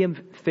will see Him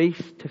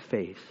face to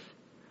face,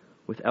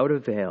 without a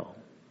veil.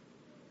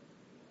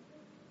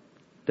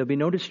 There'll be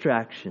no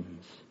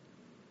distractions,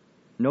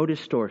 no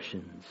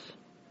distortions.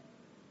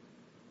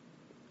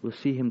 We'll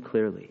see Him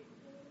clearly.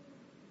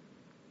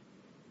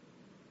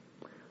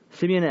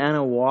 Simeon and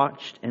Anna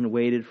watched and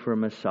waited for a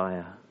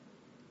Messiah.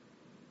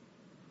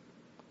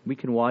 We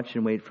can watch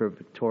and wait for a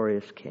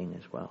victorious King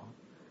as well.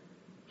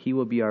 He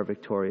will be our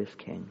victorious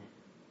King.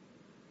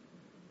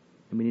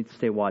 And we need to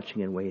stay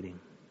watching and waiting.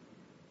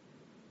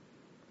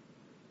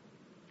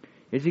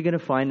 Is He going to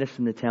find us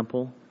in the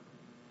temple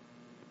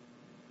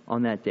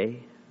on that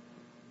day?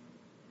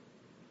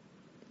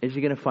 Is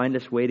He going to find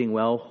us waiting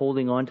well,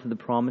 holding on to the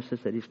promises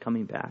that He's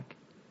coming back?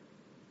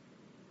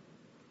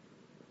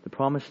 The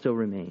promise still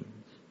remains.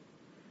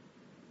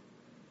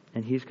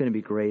 And He's going to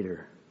be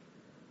greater,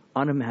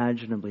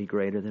 unimaginably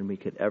greater than we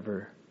could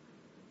ever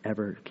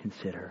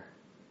consider.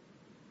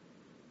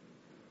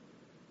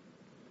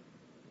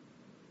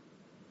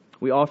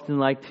 we often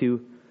like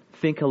to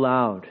think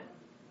aloud.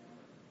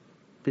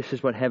 This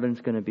is what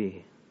heaven's going to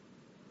be.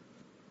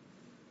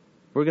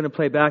 We're going to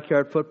play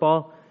backyard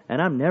football,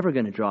 and I'm never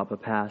going to drop a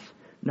pass.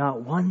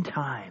 Not one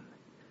time.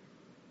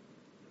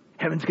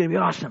 Heaven's going to be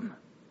awesome.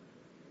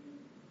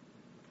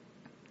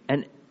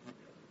 And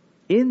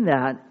in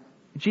that,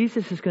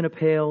 Jesus is going to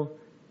pale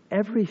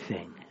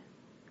everything.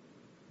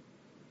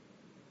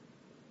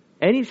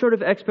 Any sort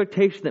of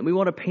expectation that we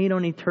want to paint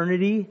on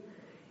eternity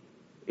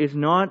it's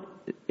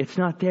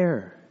not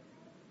there.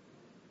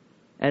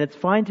 And it's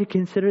fine to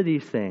consider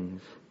these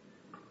things.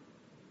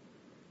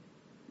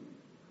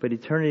 But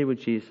eternity with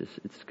Jesus,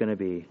 it's going to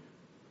be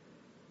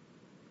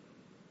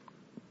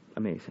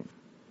amazing.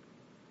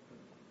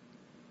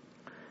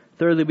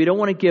 Thirdly, we don't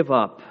want to give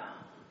up.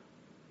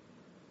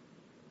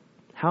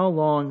 How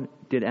long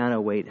did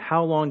Anna wait?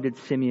 How long did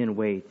Simeon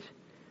wait?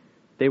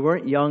 They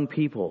weren't young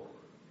people.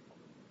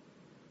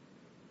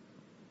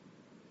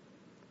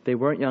 They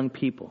weren't young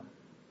people.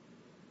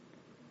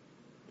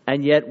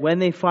 And yet, when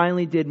they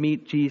finally did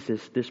meet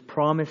Jesus, this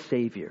promised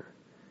Savior,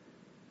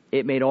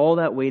 it made all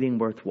that waiting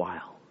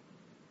worthwhile.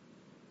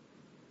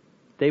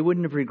 They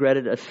wouldn't have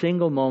regretted a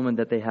single moment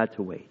that they had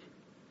to wait.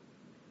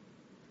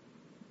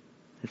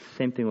 It's the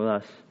same thing with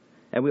us.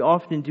 And we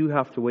often do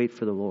have to wait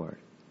for the Lord.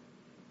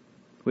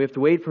 We have to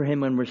wait for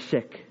Him when we're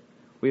sick.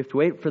 We have to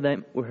wait for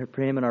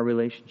Him in our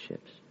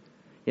relationships,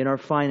 in our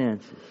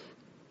finances.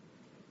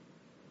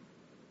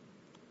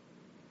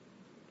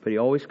 But He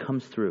always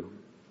comes through.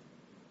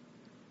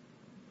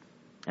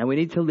 And we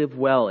need to live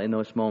well in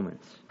those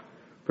moments.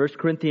 1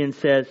 Corinthians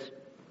says,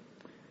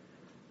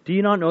 "Do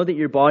you not know that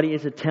your body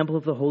is a temple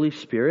of the Holy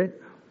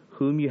Spirit,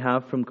 whom you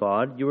have from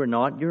God? You are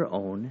not your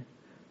own,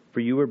 for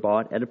you were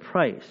bought at a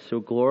price. So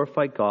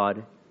glorify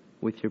God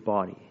with your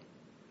body."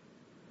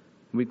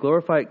 We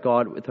glorify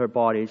God with our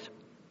bodies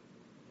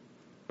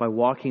by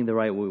walking the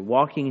right way,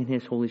 walking in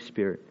His Holy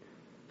Spirit,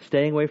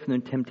 staying away from the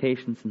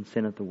temptations and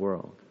sin of the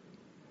world,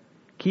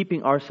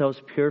 keeping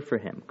ourselves pure for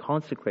Him,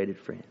 consecrated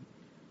for Him.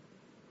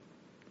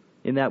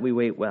 In that we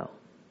wait well.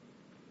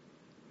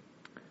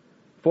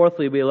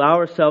 Fourthly, we allow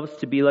ourselves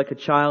to be like a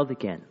child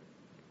again.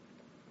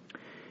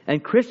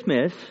 And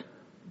Christmas,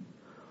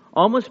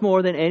 almost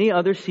more than any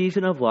other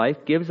season of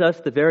life, gives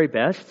us the very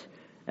best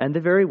and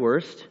the very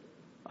worst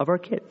of our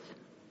kids.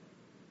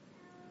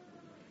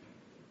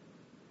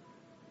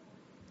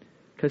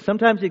 Because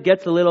sometimes it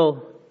gets a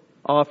little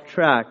off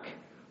track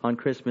on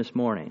Christmas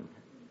morning.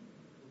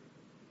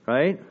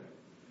 Right?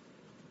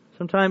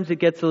 Sometimes it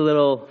gets a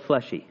little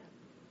fleshy,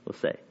 we'll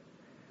say.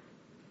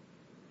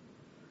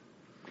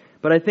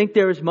 But I think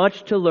there is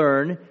much to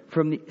learn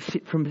from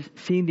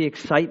seeing the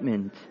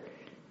excitement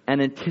and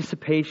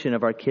anticipation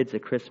of our kids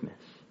at Christmas.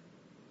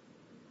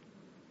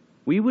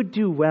 We would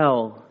do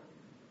well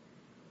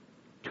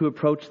to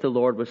approach the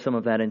Lord with some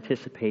of that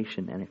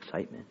anticipation and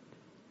excitement.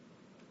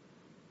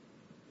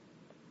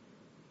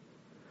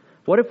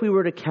 What if we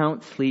were to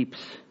count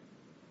sleeps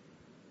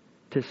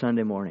to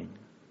Sunday morning?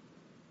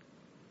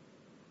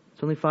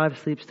 It's only 5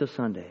 sleeps till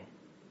Sunday.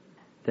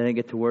 Then I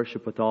get to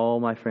worship with all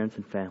my friends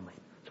and family.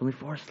 It's only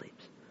 4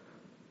 sleeps.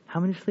 How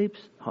many sleeps?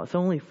 Oh, it's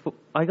only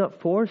I got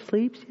 4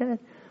 sleeps yet?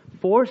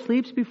 4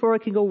 sleeps before I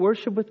can go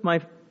worship with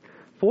my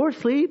 4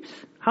 sleeps?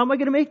 How am I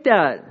going to make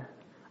that?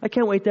 I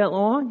can't wait that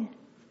long.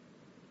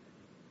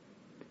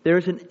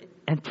 There's an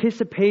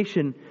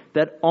anticipation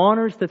that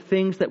honors the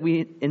things that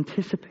we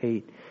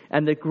anticipate.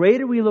 And the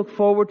greater we look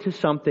forward to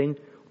something,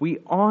 we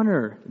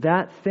honor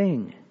that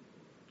thing.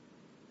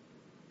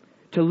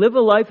 To live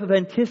a life of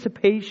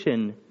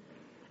anticipation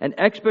and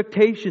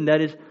expectation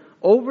that is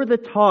over the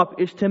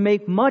top is to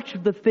make much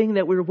of the thing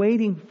that we're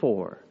waiting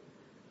for.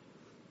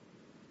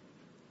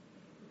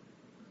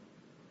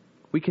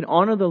 We can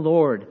honor the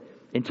Lord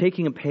in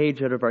taking a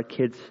page out of our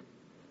kids'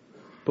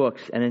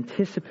 books and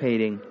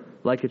anticipating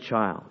like a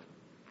child.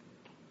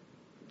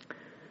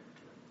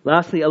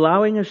 Lastly,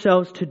 allowing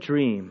ourselves to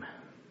dream,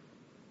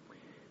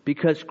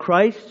 because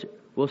Christ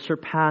will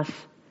surpass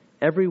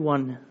every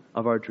one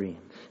of our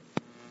dreams.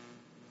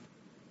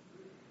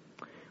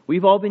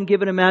 We've all been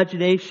given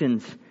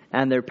imaginations,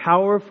 and they're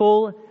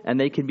powerful, and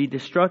they can be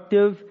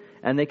destructive,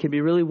 and they can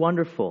be really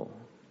wonderful.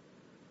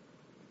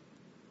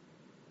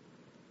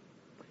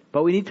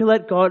 But we need to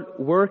let God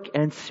work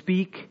and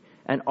speak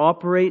and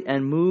operate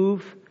and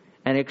move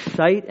and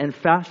excite and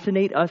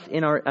fascinate us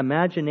in our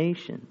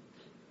imaginations.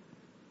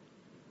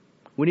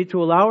 We need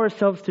to allow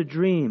ourselves to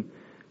dream.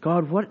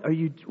 God, what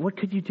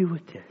could you do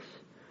with this?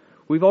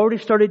 We've already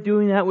started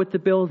doing that with the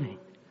building.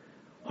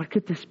 What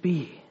could this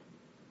be?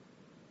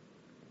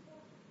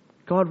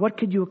 God, what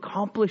could you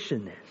accomplish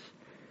in this?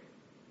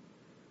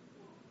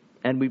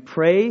 And we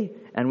pray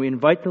and we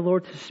invite the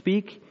Lord to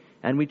speak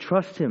and we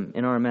trust Him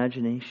in our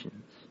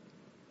imaginations.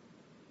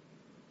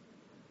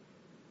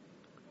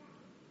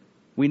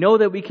 We know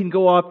that we can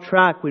go off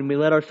track when we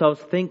let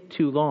ourselves think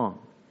too long.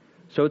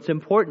 So it's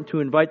important to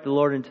invite the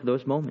Lord into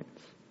those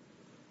moments.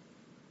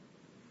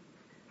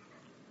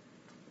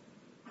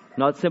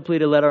 Not simply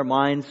to let our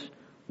minds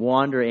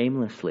wander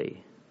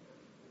aimlessly,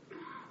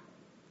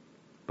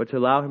 but to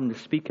allow Him to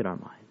speak in our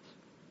minds.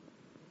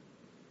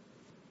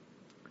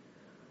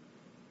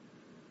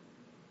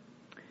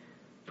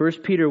 1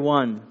 Peter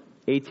 1,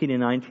 18 and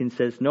 19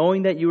 says,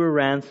 knowing that you were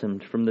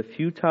ransomed from the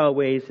futile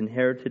ways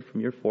inherited from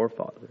your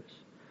forefathers,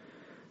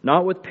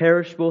 not with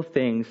perishable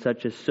things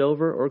such as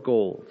silver or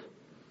gold,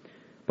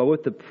 but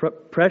with the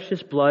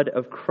precious blood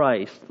of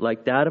Christ,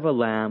 like that of a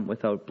lamb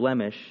without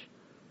blemish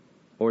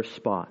or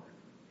spot.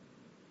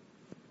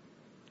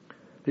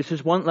 This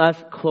is one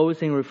last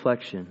closing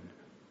reflection.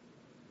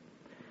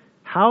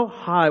 How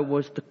high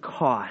was the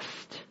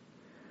cost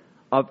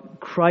of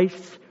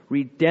Christ's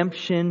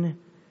redemption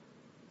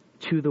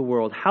to the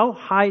world? How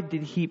high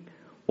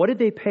what did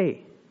they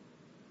pay?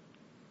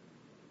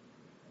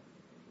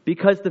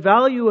 Because the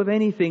value of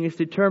anything is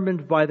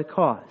determined by the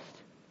cost.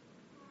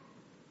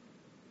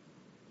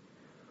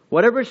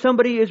 Whatever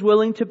somebody is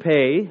willing to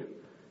pay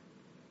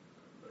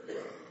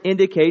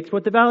indicates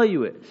what the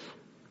value is.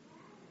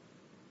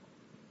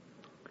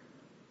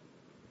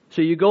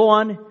 So you go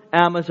on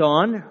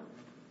Amazon,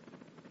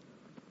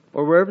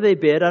 or wherever they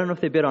bid. I don't know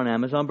if they bid on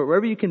Amazon, but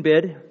wherever you can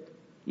bid,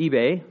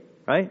 eBay,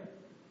 right?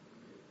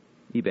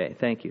 eBay,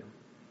 thank you.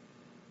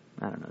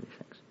 I don't know these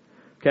things.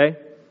 Okay?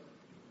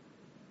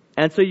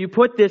 And so you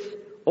put this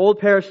old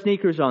pair of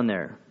sneakers on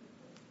there,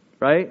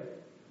 right?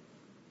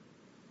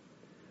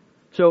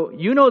 So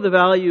you know the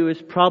value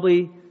is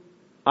probably,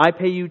 I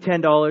pay you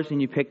 $10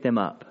 and you pick them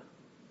up.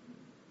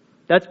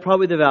 That's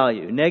probably the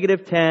value.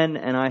 -10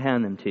 and I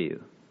hand them to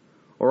you.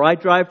 Or I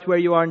drive to where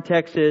you are in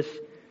Texas,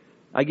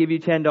 I give you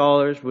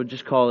 $10, we'll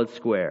just call it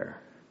square.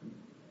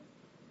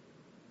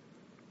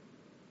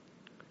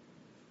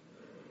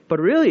 But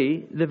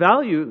really, the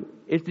value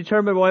is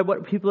determined by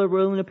what people are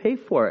willing to pay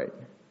for it.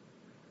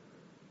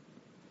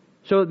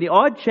 So the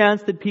odd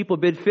chance that people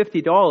bid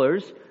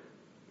 $50,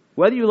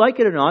 whether you like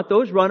it or not,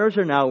 those runners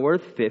are now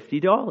worth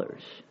 $50.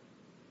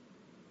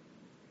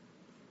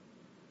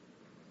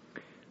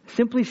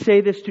 Simply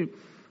say this to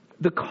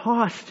the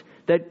cost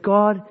that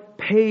God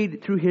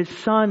paid through His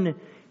Son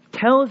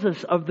tells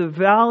us of the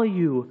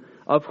value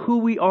of who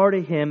we are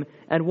to Him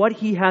and what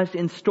He has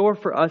in store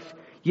for us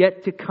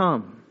yet to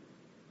come.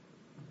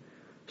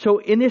 So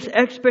in this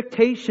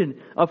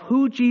expectation of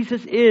who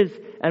Jesus is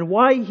and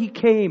why He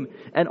came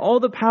and all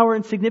the power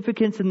and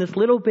significance in this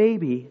little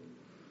baby,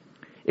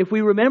 if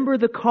we remember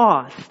the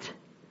cost,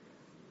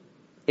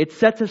 it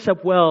sets us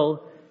up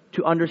well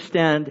to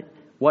understand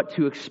what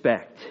to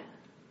expect.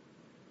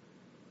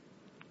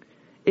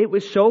 It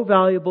was so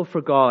valuable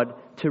for God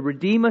to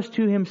redeem us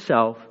to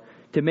Himself,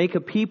 to make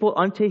a people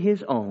unto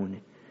His own,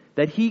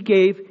 that He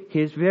gave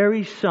His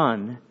very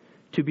Son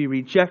to be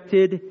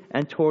rejected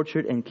and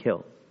tortured and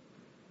killed.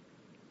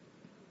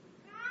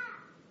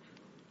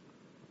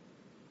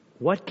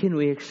 What can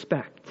we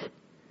expect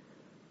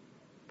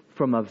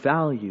from a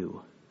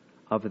value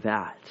of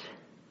that?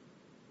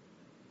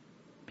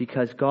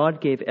 Because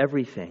God gave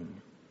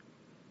everything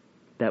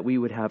that we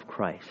would have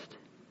Christ.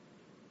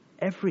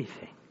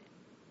 Everything.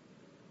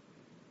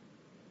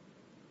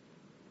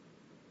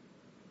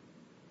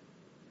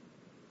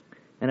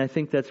 And I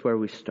think that's where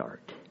we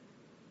start.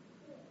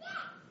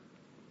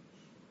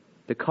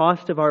 The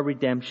cost of our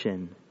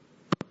redemption,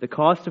 the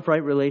cost of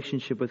right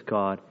relationship with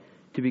God,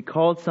 to be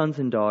called sons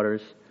and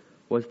daughters,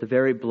 was the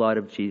very blood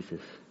of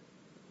Jesus.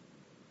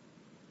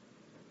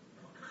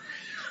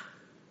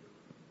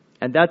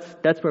 And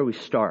that's where we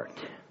start.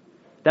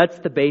 That's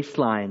the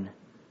baseline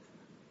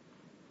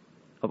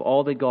of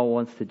all that God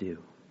wants to do.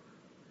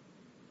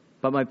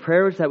 But my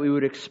prayer is that we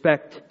would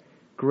expect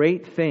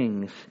great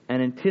things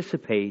and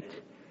anticipate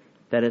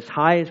that as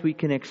high as we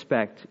can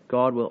expect,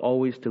 God will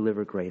always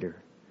deliver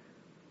greater.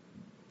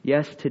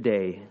 Yes,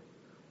 today,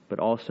 but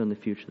also in the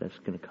future that's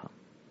going to come.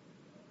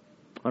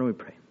 Why don't we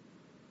pray?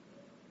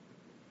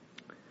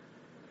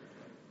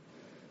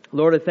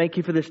 Lord, I thank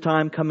You for this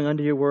time coming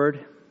under Your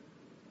Word.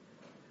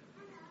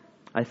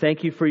 I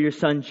thank You for Your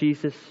Son,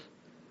 Jesus,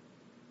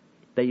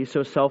 that You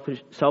so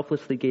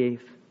selflessly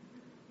gave.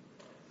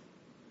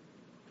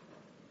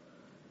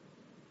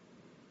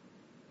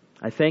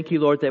 I thank You,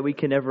 Lord, that we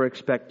can never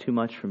expect too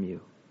much from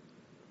You.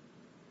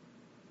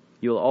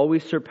 You'll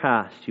always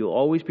surpass. You'll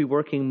always be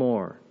working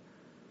more.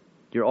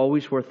 You're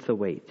always worth the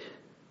wait.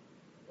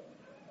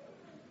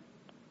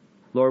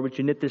 Lord, would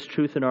You knit this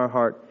truth in our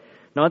heart,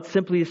 not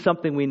simply as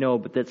something we know,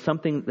 but that's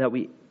something that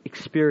we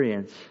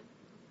experience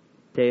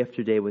day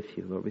after day with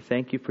You. Lord, we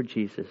thank You for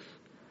Jesus.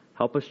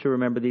 Help us to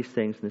remember these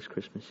things in this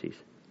Christmas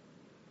season.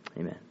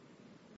 Amen.